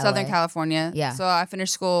to Southern California. Yeah. So I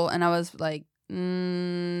finished school and I was like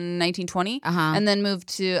 1920, and then moved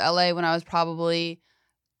to LA when I was probably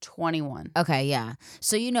 21. Okay, yeah.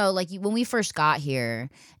 So, like when we first got here,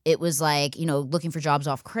 it was like, looking for jobs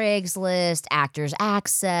off Craigslist, Actors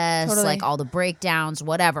Access, like all the breakdowns,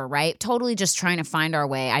 whatever, right? Totally just trying to find our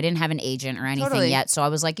way. I didn't have an agent or anything yet. So I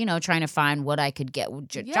was like, trying to find what I could get,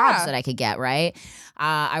 jobs that I could get, right?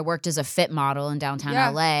 I worked as a fit model in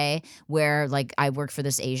downtown LA where like I worked for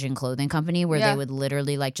this Asian clothing company where they would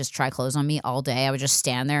literally like just try clothes on me all day. I would just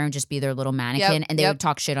stand there and just be their little mannequin and they would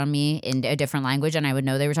talk shit on me in a different language and I would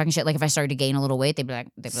know they were talking shit. Like if I started to gain a little weight, they'd be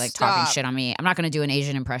like talking shit on me. I'm not going to do an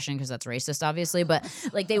Asian impression because that's racist, obviously, but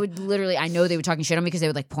like they would literally, I know they were talking shit on me because they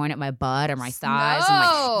would like point at my butt or my thighs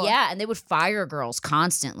and they would fire girls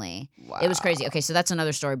constantly. Wow. It was crazy. Okay, so that's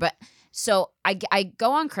another story. But so I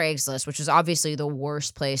go on Craigslist, which is obviously the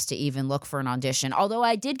worst place to even look for an audition. Although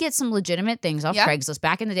I did get some legitimate things off Craigslist.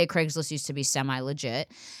 Back in the day, Craigslist used to be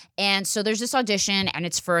semi-legit. And so there's this audition and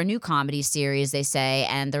it's for a new comedy series, they say,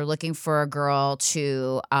 and they're looking for a girl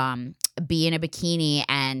to be in a bikini,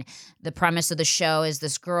 and the premise of the show is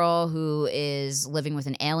this girl who is living with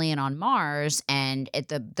an alien on Mars, and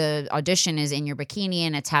the audition is in your bikini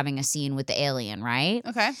and it's having a scene with the alien, right?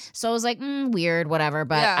 Okay. So I was like, weird, whatever,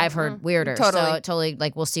 but I've heard weirder. Totally. So totally,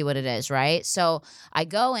 like, we'll see what it is, right? So I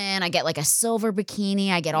go in, I get like a silver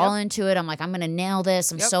bikini, I get all into it. I'm like, I'm going to nail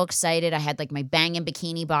this. I'm so excited. I had like my banging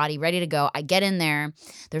bikini body ready to go. I get in there.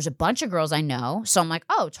 There's a bunch of girls I know. So I'm like,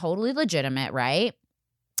 oh, totally legitimate, right?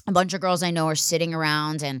 A bunch of girls I know are sitting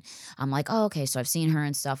around and I'm like, oh, okay, so I've seen her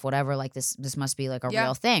and stuff, whatever. Like this must be like a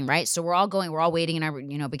real thing, right? So we're all waiting in our,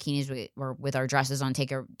 bikinis with our dresses on,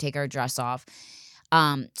 take our dress off.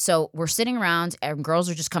 So we're sitting around and girls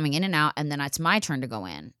are just coming in and out. And then it's my turn to go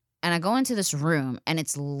in. And I go into this room and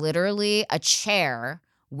it's literally a chair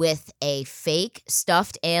with a fake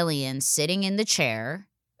stuffed alien sitting in the chair.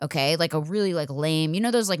 Okay, like a really like lame,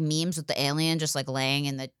 those like memes with the alien just like laying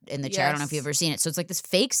in the chair. I don't know if you've ever seen it. So it's like this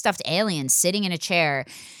fake stuffed alien sitting in a chair,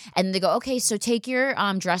 and they go, okay, so take your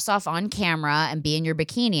dress off on camera and be in your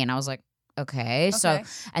bikini. And I was like, okay. So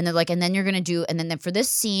and they're like, and then you're gonna do, and then for this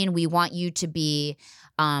scene, we want you to be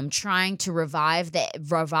trying to revive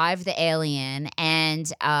the alien,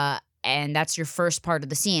 and that's your first part of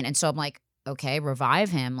the scene. And so I'm like, okay, revive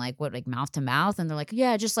him, like what, like mouth to mouth? And they're like,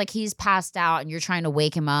 yeah, just like he's passed out and you're trying to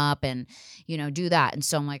wake him up and, do that. And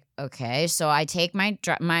so I'm like, okay. So I take my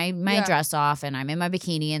dress off and I'm in my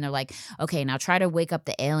bikini and they're like, okay, now try to wake up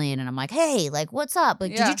the alien. And I'm like, hey, like, what's up?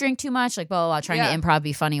 Like, did you drink too much? Like, blah, blah, blah, trying to improv,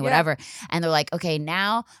 be funny, whatever. And they're like, okay,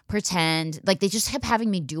 now pretend, like they just kept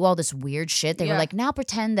having me do all this weird shit. They were like, now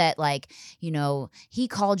pretend that like, he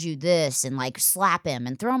called you this and like slap him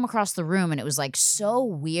and throw him across the room. And it was like so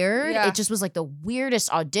weird. It just was like the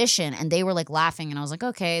weirdest audition and they were like laughing and I was like,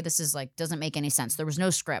 okay, this is like doesn't make any sense. There was no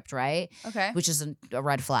script, right? Okay. Which is a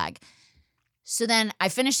red flag. So then I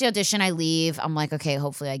finish the audition, I leave. I'm like, okay,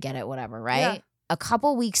 hopefully I get it, whatever, right? Yeah. A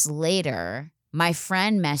couple weeks later, my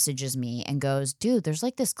friend messages me and goes, dude, there's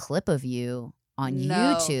like this clip of you on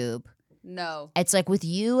YouTube. No. It's like with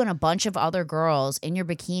you and a bunch of other girls in your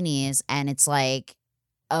bikinis and it's like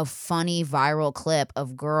a funny viral clip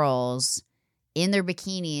of girls in their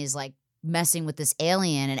bikinis like messing with this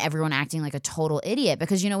alien and everyone acting like a total idiot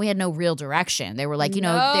because we had no real direction. They were like, they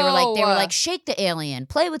were like shake the alien,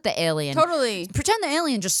 play with the alien. Totally. Pretend the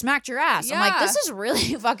alien just smacked your ass. Yeah. I'm like, this is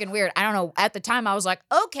really fucking weird. I don't know. At the time I was like,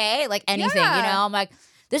 okay, like anything, I'm like,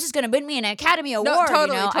 this is going to win me an Academy Award. No,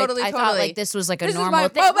 totally, I thought like this was like a this normal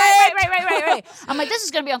thing. Right. I'm like, this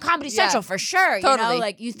is going to be on Comedy Central for sure. Totally.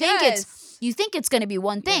 Like you think it's going to be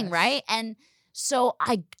one thing, right? And so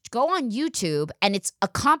I go on YouTube and it's a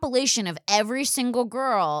compilation of every single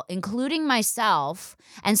girl, including myself.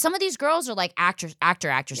 And some of these girls are like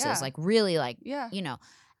actresses, like really like,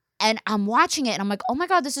 And I'm watching it and I'm like, oh my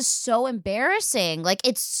God, this is so embarrassing. Like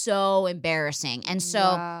it's so embarrassing. And so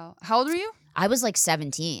wow. How old were you? I was like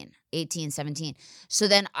 17. So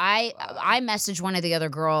then I messaged one of the other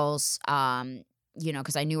girls,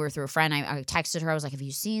 because I knew her through a friend. I texted her. I was like, have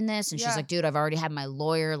you seen this? And she's like, dude, I've already had my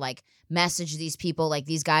lawyer like message these people. Like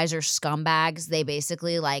these guys are scumbags. They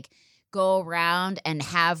basically like go around and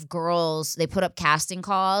have girls. They put up casting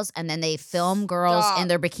calls and then they film girls in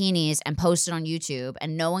their bikinis and post it on YouTube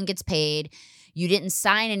and no one gets paid. You didn't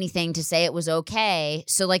sign anything to say it was okay.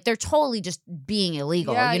 So like they're totally just being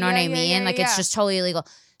illegal. You know what I mean? It's just totally illegal.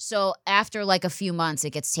 So after like a few months, it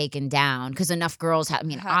gets taken down because enough girls have,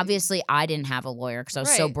 obviously I didn't have a lawyer because I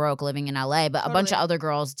was so broke living in LA, but a bunch of other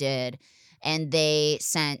girls did. And they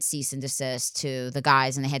sent cease and desist to the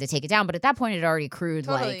guys and they had to take it down. But at that point, it already accrued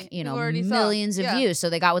millions of views. So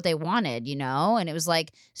they got what they wanted, and it was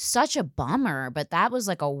like such a bummer. But that was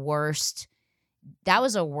like a worst that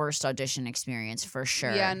was a worst audition experience for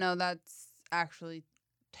sure. Yeah, no, that's actually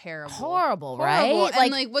terrible. Horrible, right?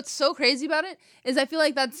 And like what's so crazy about it is I feel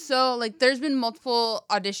like that's so like there's been multiple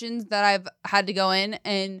auditions that I've had to go in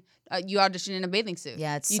and you audition in a bathing suit.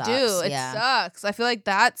 Yeah, it you sucks. do. It yeah. sucks. I feel like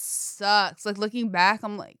that sucks. Like looking back,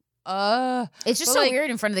 I'm like, it's just so weird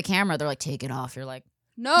in front of the camera. They're like, take it off. You're like,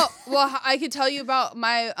 no. Well, I could tell you about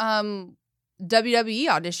my WWE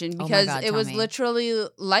audition because it was literally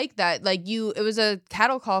like that. Like it was a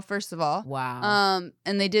cattle call first of all. Wow.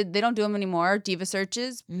 And they don't do them anymore. Diva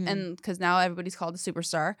searches, and because now everybody's called a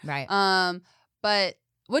superstar. Right. But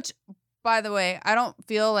which, by the way, I don't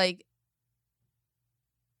feel like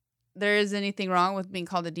there is anything wrong with being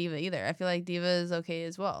called a diva either. I feel like diva is okay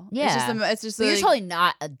as well. Yeah. It's just but you're totally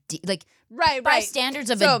not a like. Right. By standards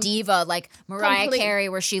of a diva, like Mariah Carey,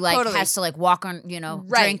 where she like has to like walk on,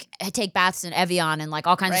 drink, take baths in Evian and like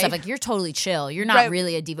all kinds of stuff. Like you're totally chill. You're not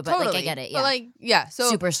really a diva, but like I get it. Yeah. But like so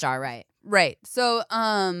superstar, right? Right. So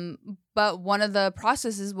but one of the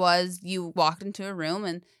processes was you walked into a room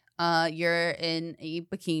and you're in a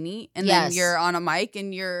bikini and then you're on a mic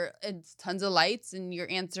and it's tons of lights and you're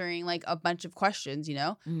answering like a bunch of questions,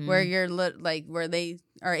 where you're where they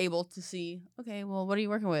are able to see, okay, well, what are you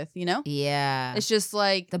working with, Yeah. It's just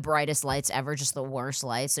like the brightest lights ever, just the worst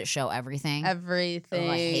lights that show everything. Everything.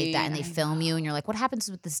 Oh, I hate that. And they film you and you're like, what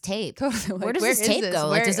happens with this tape? Totally. Where does this tape go?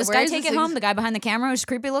 Like, does this guy take it home? The guy behind the camera who's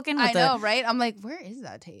creepy looking? I know, right? I'm like, where is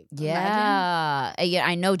that tape? Yeah. Yeah,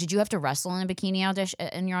 I know. Did you have to wrestle in a bikini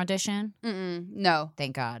in your audition? No.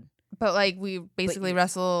 Thank God. But like we basically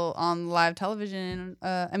wrestle on live television.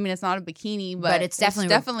 I mean, it's not a bikini, but it's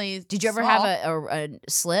definitely. Did you ever have a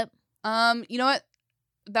slip? You know what?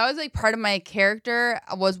 That was like part of my character.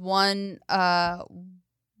 Was one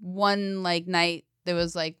like night there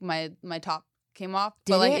was like my top came off,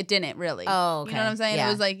 but like it didn't really. Oh, okay. You know what I'm saying? Yeah. It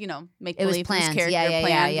was like make it was believe planned. Character yeah,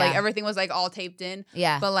 planned. Yeah. Like everything was like all taped in.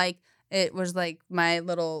 Yeah. But like it was like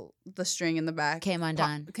the string in the back came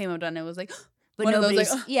undone. It was like. But nobody's,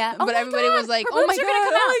 like, yeah. But everybody was like, oh my God,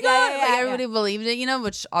 oh my God. Like everybody believed it,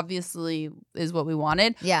 which obviously is what we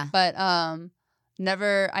wanted. Yeah. But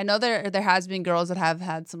never, I know there has been girls that have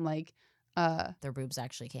had some like. Their boobs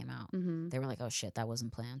actually came out. Mm-hmm. They were like, oh shit, that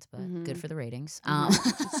wasn't planned, but good for the ratings.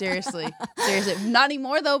 Seriously. Not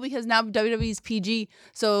anymore though, because now WWE's PG.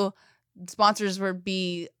 So sponsors would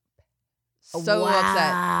be so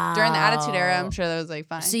upset. During the Attitude Era, I'm sure that was like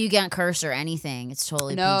fine. So you can't curse or anything. It's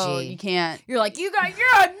totally PG. No, you can't. You're like, you're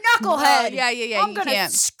a knucklehead. Yeah. I'm gonna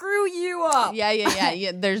screw you up.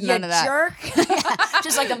 Yeah. There's none of that. Jerk.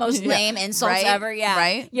 Just like the most lame insults ever. Yeah.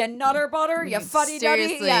 Right. You nutter butter. You fuddy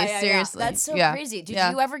duddy. Seriously. That's so crazy. Did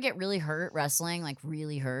you ever get really hurt wrestling? Like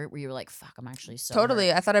really hurt? Where you were like, fuck, I'm actually so totally.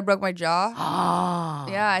 hurt. I thought I broke my jaw.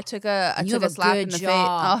 Oh. Yeah, I took a slap in the face.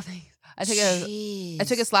 Oh, thanks. I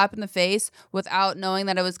took a slap in the face without knowing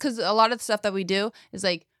that it was because a lot of the stuff that we do is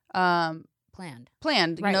like planned.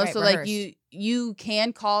 So like you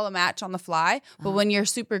can call a match on the fly, but when you're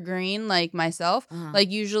super green like myself,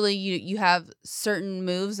 like usually you have certain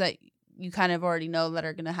moves that you kind of already know that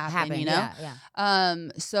are gonna happen. Yeah.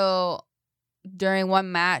 So during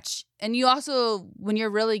one match, and you also when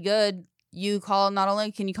you're really good. You call not only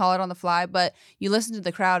can you call it on the fly, but you listen to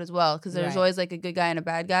the crowd as well because there's always like a good guy and a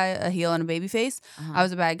bad guy, a heel and a baby face. I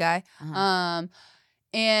was a bad guy,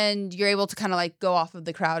 and you're able to kind of like go off of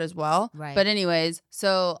the crowd as well. Right. But anyways,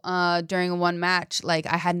 so during one match, like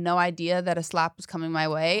I had no idea that a slap was coming my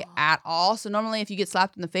way at all. So normally, if you get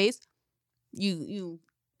slapped in the face, you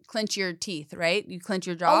clench your teeth, right? You clench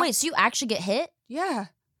your jaw. Oh wait, so you actually get hit? Yeah.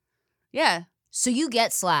 So you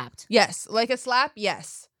get slapped? Yes, like a slap.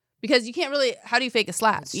 Yes. Because you can't really. How do you fake a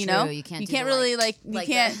slap? That's you true. know, you can't really like. You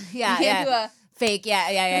can't. Do a fake.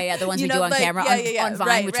 Yeah. The ones we do on camera on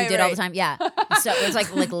Vine, which we did all the time. Yeah. So it's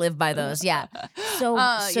like live by those. Yeah. So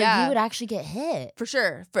you would actually get hit for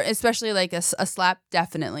sure. Especially like a slap,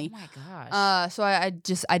 definitely. Oh my gosh. So I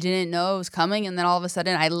didn't know it was coming, and then all of a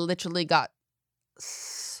sudden I literally got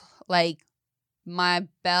like. My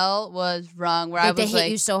bell was rung where I was they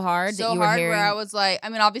hit you so hard that you were hearing... where I was like, I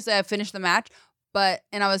mean, obviously I finished the match.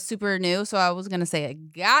 And I was super new, so I was going to say a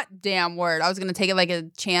goddamn word. I was going to take it like a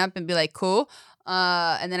champ and be like, cool.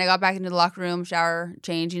 And then I got back into the locker room, shower,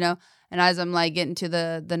 change, And as I'm like getting to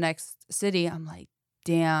the next city, I'm like,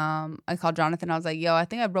 damn. I called Jonathan. I was like, yo, I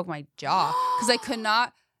think I broke my jaw. Because I could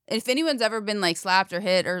not. If anyone's ever been like slapped or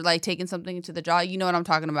hit or like taken something to the jaw, you know what I'm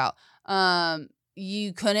talking about.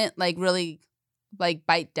 You couldn't like really like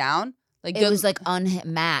bite down. Like it was like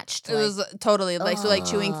unmatched. It was totally like so like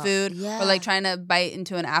chewing food or like trying to bite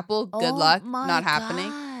into an apple. Good luck, not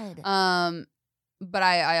happening. But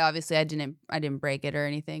I obviously I didn't break it or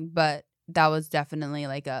anything. But that was definitely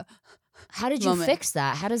like a How did you fix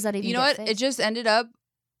that? How does that even You know get what? fixed? It just ended up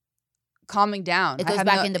calming down. It goes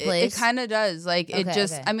back into place? It kind of does. Like, it Okay,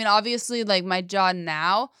 just, okay. I mean, obviously, like, my jaw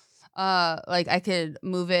now, like, I could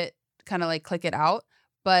move it, kind of, like, click it out.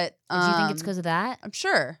 But Do you think it's because of that? I'm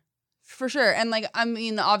sure. For sure. And, like, I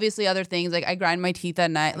mean, obviously other things, like, I grind my teeth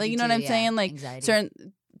at night. I Like, do you know what too, I'm yeah. saying? Like, Anxiety.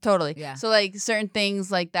 totally. Yeah. So, like, certain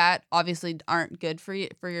things like that obviously aren't good for you,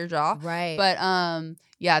 for your jaw. Right. But,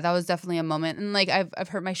 yeah, that was definitely a moment. And, like, I've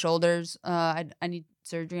hurt my shoulders. I need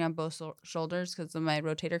surgery on both shoulders because of my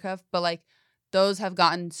rotator cuff. But, like, those have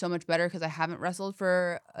gotten so much better because I haven't wrestled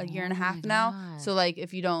for a year and a half now. God. So, like,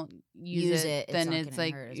 if you don't use it, then not it's gonna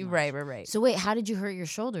like, hurt as much. right. So wait, how did you hurt your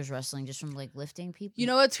shoulders wrestling? Just from like lifting people? You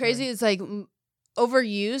know what's crazy? It's like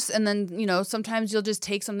overuse, and then, you know, sometimes you'll just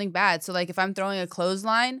take something bad. So, like, if I'm throwing a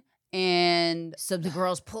clothesline and So the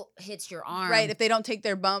girls hits your arm. right, if they don't take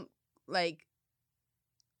their bump like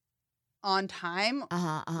on time,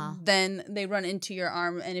 then they run into your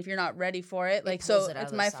arm, and if you're not ready for it, like, so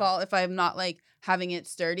it's my fault if I'm not like having it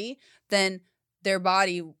sturdy, then their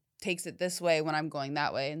body takes it this way when I'm going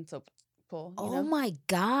that way, and so pull. You know? My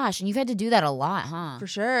gosh. And you've had to do that a lot, huh? For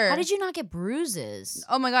sure. How did you not get bruises?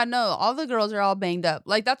 Oh my God, no. All the girls are all banged up.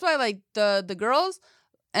 Like, that's why, like, the girls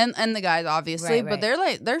and the guys, obviously, Right.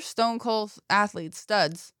 but they're stone cold athletes,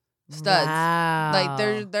 studs. Wow.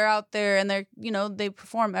 Like, they're out there, and they're, you know, they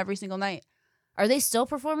perform every single night. Are they still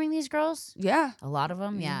performing, these girls? Yeah. A lot of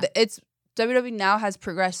them? Yeah. It's WWE now has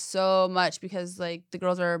progressed so much because, like, the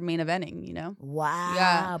girls are main eventing, you know? Wow.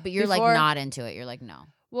 Yeah. But you're like not into it. You're like, no.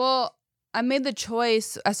 Well, I made the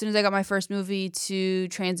choice as soon as I got my first movie to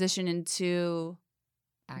transition into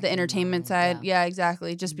the entertainment side. Yeah,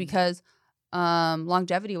 exactly. Just because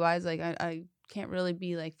longevity wise, like, I can't really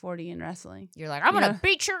be like 40 in wrestling. You're like, I'm gonna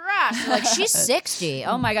beat your ass. You're like, she's 60.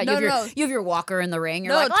 Oh my God. No, you have your walker in the ring.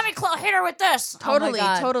 You're like, let me hit her with this. Totally, oh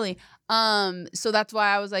my God. totally. So that's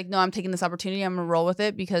why I was like, no, I'm taking this opportunity. I'm gonna roll with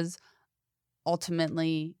it because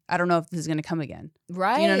ultimately, I don't know if this is gonna come again.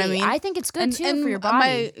 Right. You know what I mean? I think it's good too for your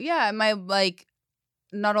body. My like,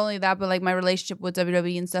 not only that, but like my relationship with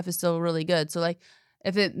WWE and stuff is still really good. So like,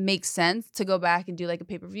 if it makes sense to go back and do like a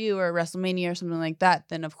pay-per-view or a WrestleMania or something like that,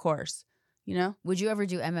 then of course, you know? Would you ever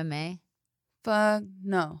do MMA? Fuck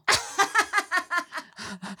no.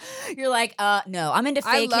 You're like, no, I'm into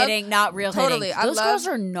fake hitting, not real hitting. Those girls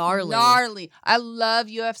are gnarly. I love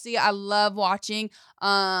UFC. I love watching.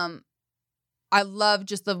 I love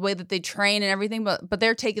just the way that they train and everything, but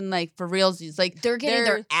they're taking like for realsies. Like, they're getting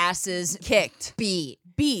their asses kicked.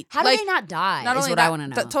 beat. How do they not die? Not is only what I want to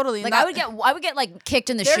know. Totally. Like, I would get like kicked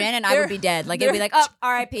in the shin and I would be dead. Like, it'd be like, oh,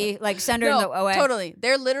 R.I.P. Like, send her away. Totally.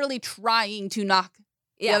 They're literally trying to knock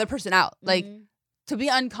the other person out. Like, to be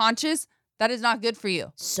unconscious, that is not good for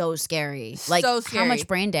you. So scary. Like, so scary. How much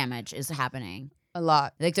brain damage is happening? A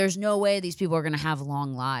lot. Like, there's no way these people are going to have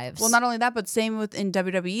long lives. Well, not only that, but same in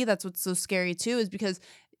WWE. That's what's so scary too, is because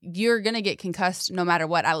you're going to get concussed no matter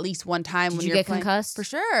what, at least one time. Did you get concussed? For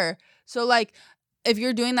sure. So, like, if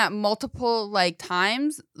you're doing that multiple, like,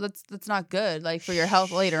 times, that's not good, like, for your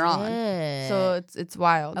health later on. So it's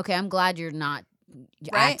wild. Okay, I'm glad you're not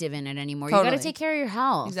active in it anymore. Totally. You got to take care of your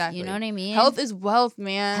health. Exactly. You know what I mean? Health is wealth,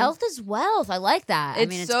 man. Health is wealth. I like that. I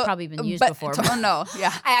mean, it's probably been used before. Oh, no.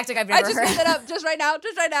 Yeah. I act like I've never heard. I just made it up just right now.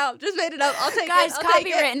 Just made it up. I'll take Guys, it.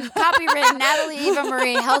 Copywritten. Natalie Eva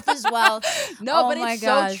Marie. Health is wealth. No, but it's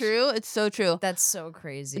so true. It's so true. That's so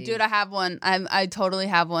crazy. Dude, I have one. I totally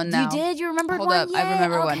have one now. You did? You remembered Hold one? up. I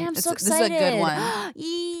remember one. I'm so This is excited. a good one.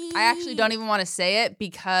 I actually don't even want to say it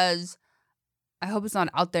because I hope it's not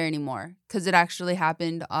out there anymore, because it actually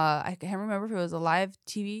happened. I can't remember if it was a live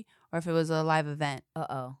TV or if it was a live event.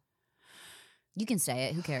 Uh-oh. You can say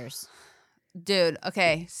it. Who cares? Dude,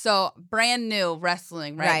 okay. So, brand new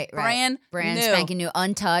wrestling, right? Brand new. Spanking new,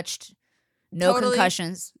 untouched, no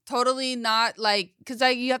concussions. Totally not, like, because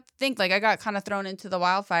you have to think, like, I got kind of thrown into the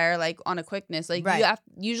wildfire, like, on a quickness. Like,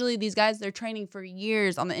 usually these guys, they're training for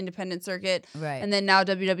years on the independent circuit. Right. And then now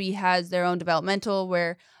WWE has their own developmental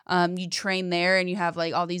where you train there and you have,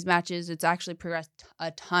 like, all these matches. It's actually progressed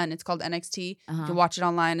a ton. It's called NXT. You can watch it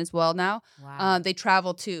online as well now. Wow. They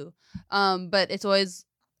travel too. But it's always,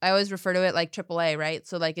 I always refer to it like AAA, right?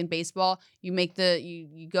 So, like, in baseball, you make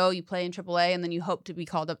you go, you play in AAA, and then you hope to be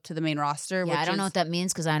called up to the main roster. Yeah, I don't know what that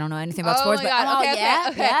means because I don't know anything about sports. My but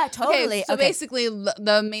God. Okay. Yeah, totally. Okay, so basically,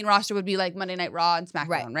 the main roster would be like Monday Night Raw and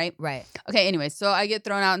SmackDown, right? Right. Okay, anyway, so I get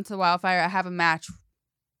thrown out into the wildfire. I have a match.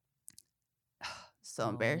 So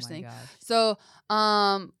embarrassing. My gosh.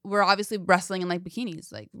 So, we're obviously wrestling in like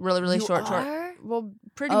bikinis, like really short. Well,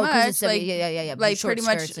 pretty much. It's like, yeah. like short pretty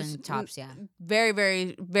much skirts and tops. Yeah. Very,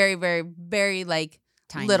 very, very, very, very like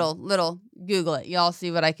Tiny. Little. Google it. Y'all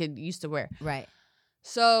see what I used to wear. Right.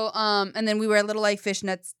 So, and then we wear little like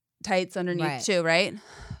fishnet tights underneath too, right?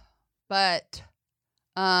 But,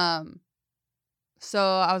 so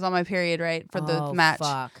I was on my period, right, for the match.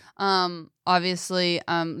 Fuck. Obviously,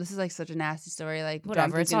 this is like such a nasty story. Like,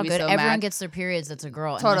 whatever, it's all good. So Everyone mad. gets their periods. That's a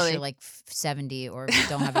girl, Totally. unless you're like 70 or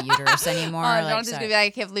don't have a uterus anymore. Like, Jonathan's gonna be like, I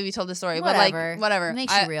can't believe you told this story, whatever. But like, whatever. It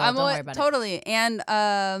makes you real. Don't worry about totally. it. And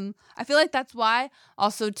I feel like that's why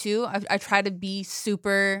also too. I try to be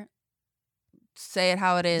super. Say it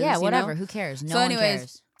how it is. Yeah, whatever. You know? Who cares? No So one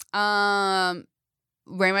anyways, cares.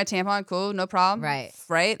 Wearing my tampon, cool, no problem.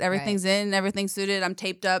 Right. Everything's in, everything's suited. I'm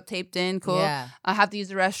taped up, taped in, cool. Yeah. I have to use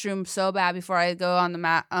the restroom so bad before I go on the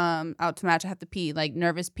mat, out to match. I have to pee, like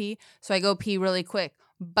nervous pee. So I go pee really quick.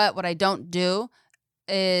 But what I don't do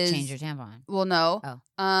is Change your tampon. Well, no. Oh.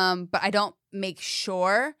 But I don't make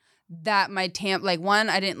sure that my like one,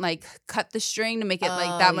 I didn't like cut the string to make it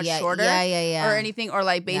like that much shorter. Yeah. Or anything, or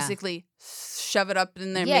like basically shove it up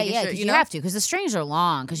in there. Yeah, making sure, you have to, because the strings are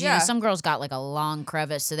long. Because you know some girls got like a long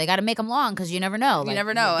crevice, so they got to make them long because you never know. You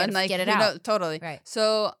never know, and like get it out. Totally. Right.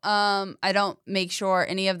 So I don't make sure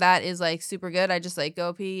any of that is like super good. I just like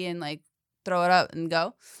go pee and like throw it up and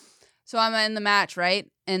go. So I'm in the match, right?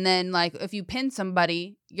 And then like if you pin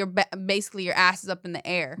somebody, you're basically your ass is up in the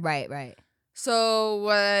air. Right. So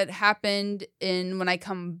what happened when I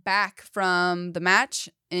come back from the match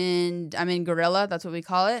and I'm in Gorilla, that's what we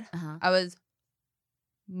call it. I was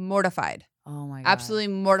mortified. Oh my God. Absolutely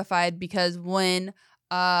mortified because when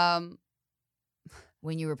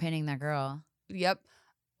you were pinning that girl. Yep.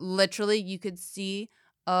 Literally you could see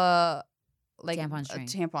like tampon string.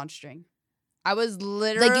 A tampon string. I was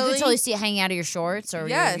literally like you could totally see it hanging out of your shorts or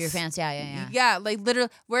your pants. Yeah. Yeah, like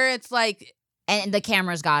literally where it's like and the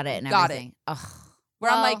camera's got it and everything. Ugh.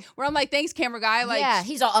 Where I'm like, thanks, camera guy. Like, yeah,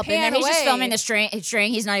 he's all up in there. He's just filming the string.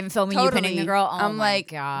 He's not even filming you pinning the girl. Oh I'm my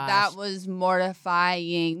like, gosh. that was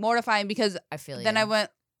mortifying because I feel you. Then I went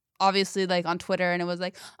obviously like on Twitter and it was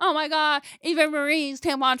like, oh my God, Eva Marie's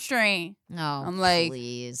tampon string. No, I'm like,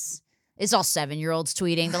 please. It's all 7-year-olds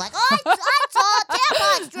tweeting. They're like, oh, I saw a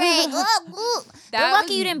tampon string. They're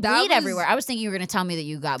lucky you didn't bleed everywhere. I was thinking you were going to tell me that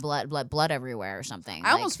you got blood everywhere or something.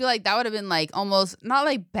 I almost feel like that would have been like almost not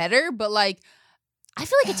like better, but like. I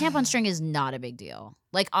feel like a tampon string is not a big deal.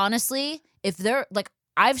 Like, honestly, if they're like,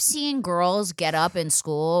 I've seen girls get up in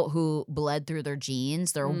school who bled through their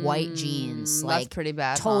jeans, their white jeans. Like, that's pretty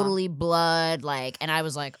bad. Totally blood. Like, and I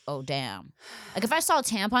was like, oh, damn. Like, if I saw a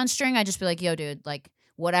tampon string, I'd just be like, yo, dude, like,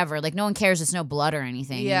 whatever. Like, no one cares. It's no blood or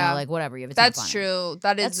anything. Yeah. You know? Like, whatever. You have a tampon. That's true.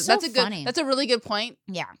 That's a really good point.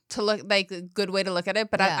 Yeah. To look, like, a good way to look at it.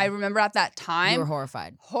 But I remember at that time. You were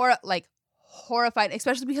horrified. Horrified,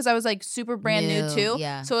 especially because I was like super brand new too.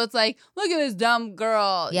 Yeah. So it's like, look at this dumb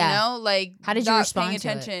girl, you know? Like, how did you respond paying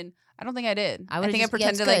attention? To it? I don't think I did. I think I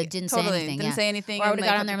pretended like didn't totally say anything. Didn't say anything. Or I would have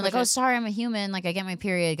got on there and like, oh, sorry, I'm a human. Like, I get my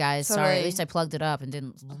period, guys. Totally. Sorry. At least I plugged it up and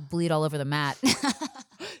didn't bleed all over the mat.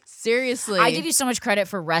 Seriously. I give you so much credit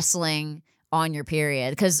for wrestling on your period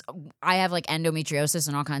because I have like endometriosis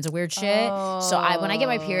and all kinds of weird shit. So when I get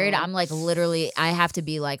my period, I'm like literally I have to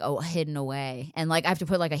be like hidden away and like I have to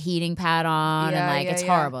put like a heating pad on and like it's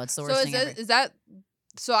horrible. It's the worst thing ever. Is that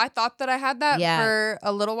so? I thought that I had that for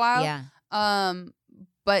a little while. Yeah.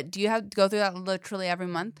 But do you have to go through that literally every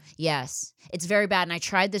month? Yes. It's very bad. And I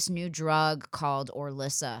tried this new drug called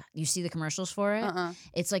Orlissa. You see the commercials for it?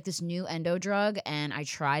 It's like this new endo drug. And I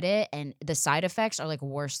tried it. And the side effects are like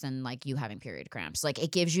worse than like you having period cramps. Like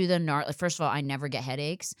it gives you the first of all, I never get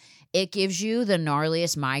headaches. It gives you the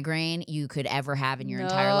gnarliest migraine you could ever have in your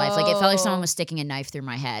entire life. Like it felt like someone was sticking a knife through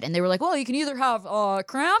my head. And they were like, well, you can either have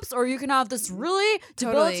cramps or you can have this really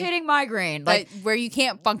debilitating migraine. Like where you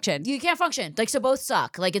can't function. You can't function. Like so both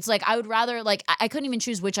suck. Like it's like I would rather like I couldn't even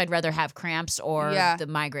choose which I'd rather have cramps or the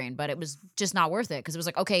migraine, but it was just not worth it because it was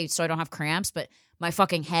like, okay, so I don't have cramps, but my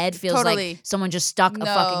fucking head feels like someone just stuck a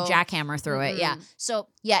fucking jackhammer through it. Yeah. So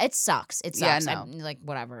yeah, it sucks. It sucks. Yeah, I'm, like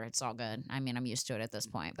whatever, it's all good. I mean, I'm used to it at this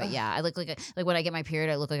point. But yeah, I look like when I get my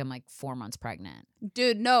period, I look like I'm like 4 months pregnant.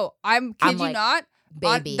 Dude, no, I'm kid you not.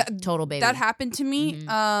 Baby, total baby. That happened to me.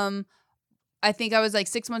 I think I was like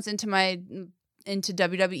 6 months into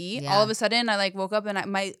WWE. All of a sudden I like woke up and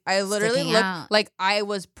I literally looked like I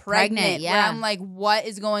was pregnant. Yeah. Where I'm like, what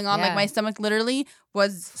is going on? Like my stomach literally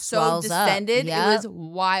was so distended. It was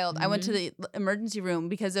wild. I went to the emergency room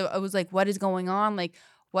because I was like, what is going on? Like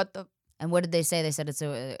what the. And what did they say? They said it's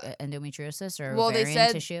endometriosis or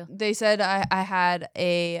ovarian tissue? They said I had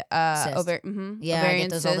a ovarian. Yeah, I get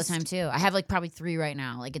those all the time too. I have like probably 3 right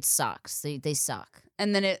now. Like it sucks. They suck.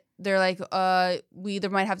 And then they're like, we either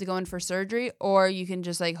might have to go in for surgery or you can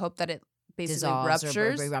just like hope that it basically dissolves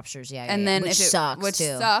ruptures. or ruptures, yeah. And then which if it sucks which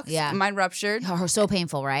too. sucks, Yeah. mine ruptured. Oh, so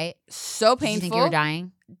painful, right? So Did you painful. think you were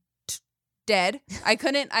dying? Dead.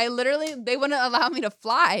 I literally, they wouldn't allow me to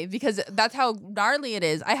fly because that's how gnarly it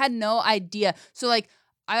is. I had no idea. So like,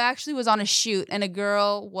 I actually was on a shoot and it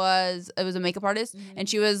was a makeup artist and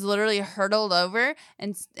she was literally hurtled over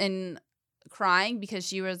and crying because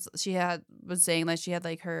she was saying like she had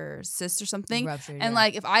like her cyst or something. Ruptured, and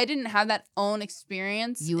like if I didn't have that own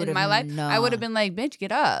experience in my life, I would have been like, bitch,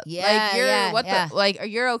 get up. Yeah, like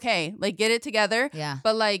you're okay. Like get it together. Yeah.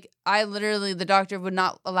 But like I literally, the doctor would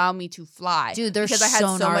not allow me to fly. Dude, they're because I had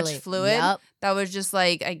so gnarly. much fluid that was just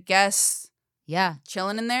like, I guess,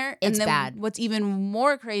 chilling in there. It's and then bad. What's even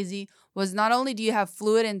more crazy was not only do you have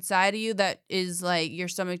fluid inside of you that is like your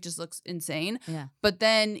stomach just looks insane, but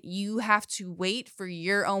then you have to wait for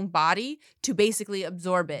your own body to basically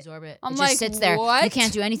absorb it. I'm like, just sits there. What? You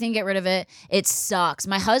can't do anything, get rid of it. It sucks.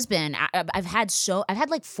 My husband, I've had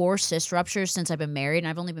like 4 cyst ruptures since I've been married, and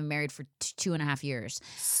I've only been married for 2.5 years.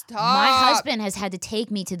 Stop. My husband has had to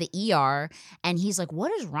take me to the ER, and he's like,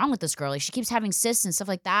 what is wrong with this girl? Like, she keeps having cysts and stuff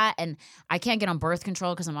like that, and I can't get on birth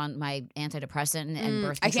control because I'm on my antidepressant and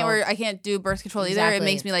birth control. I can't do birth control either. Exactly. It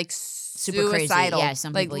makes me like super suicidal. Crazy. Yeah,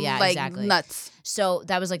 some people, like exactly. Nuts. So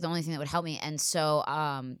that was like the only thing that would help me. And so,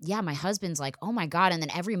 my husband's like, oh my God. And then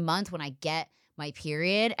every month when I get my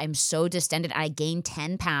period, I'm so distended. I gain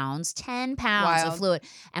 10 pounds of fluid.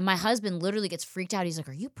 And my husband literally gets freaked out. He's like,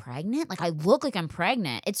 are you pregnant? Like, I look like I'm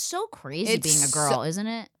pregnant. It's so crazy being a girl, isn't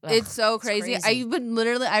it? Ugh, it's so crazy. I would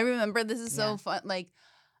literally, I remember, this is so fun. Like,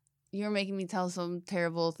 you're making me tell some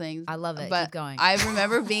terrible things. I love it. But keep going. I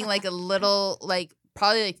remember being like a little, like,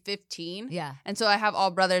 probably like 15. Yeah. And so I have all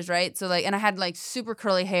brothers, right? So like, and I had like super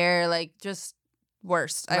curly hair, like just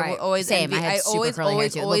worst. Right. I always Same. envied. I had super curly hair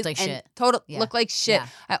too. It looked like shit. Looked like shit. Yeah.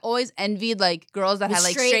 I always envied like girls that had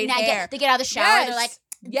like straight hair. They get out of the shower. They're like,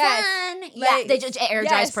 done. Like, they just air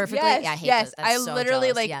dries perfectly. Yeah, I hate this. I so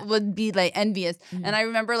literally jealous. would be like envious. And I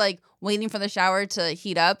remember like waiting for the shower to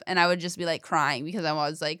heat up, and I would just be like crying because I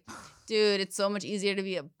was like, dude, it's so much easier to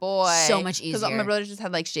be a boy. So much easier. Because my brothers just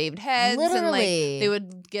had like shaved heads. Literally. And like they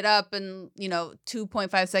would get up and,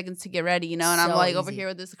 2.5 seconds to get ready, and I'm So like easy. over here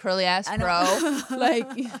with this curly ass fro. Like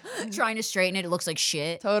trying to straighten it. It looks like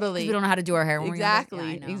shit. Totally. We don't know how to do our hair. When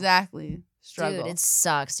Exactly. Struggle. Dude, it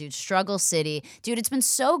sucks, dude. Struggle City. Dude, it's been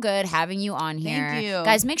so good having you on here. Thank you.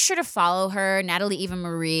 Guys, make sure to follow her, Natalie Eva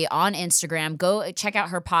Marie, on Instagram. Go check out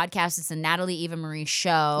her podcast. It's the Natalie Eva Marie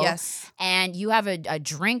Show. Yes. And you have a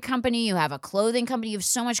drink company. You have a clothing company. You have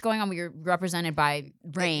so much going on. You're represented by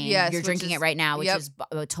Rain. Yes, You're drinking it right now, which is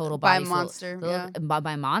a total by body Monster.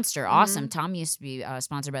 By Monster. Awesome. Tom used to be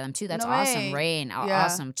sponsored by them too. That's No awesome. way. Rain. Yeah.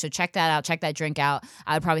 Awesome. So check that out. Check that drink out.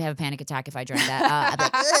 I would probably have a panic attack if I drank that. I'd be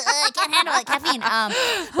like, I can't handle it. Caffeine.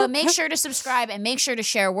 But make sure to subscribe and make sure to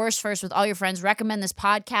share Worst First with all your friends. Recommend this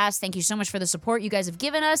podcast. Thank you so much for the support you guys have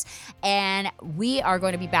given us. And we are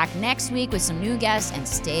going to be back next week with some new guests. And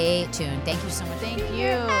stay tuned. Thank you so much. Thank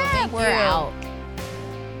you. We're out.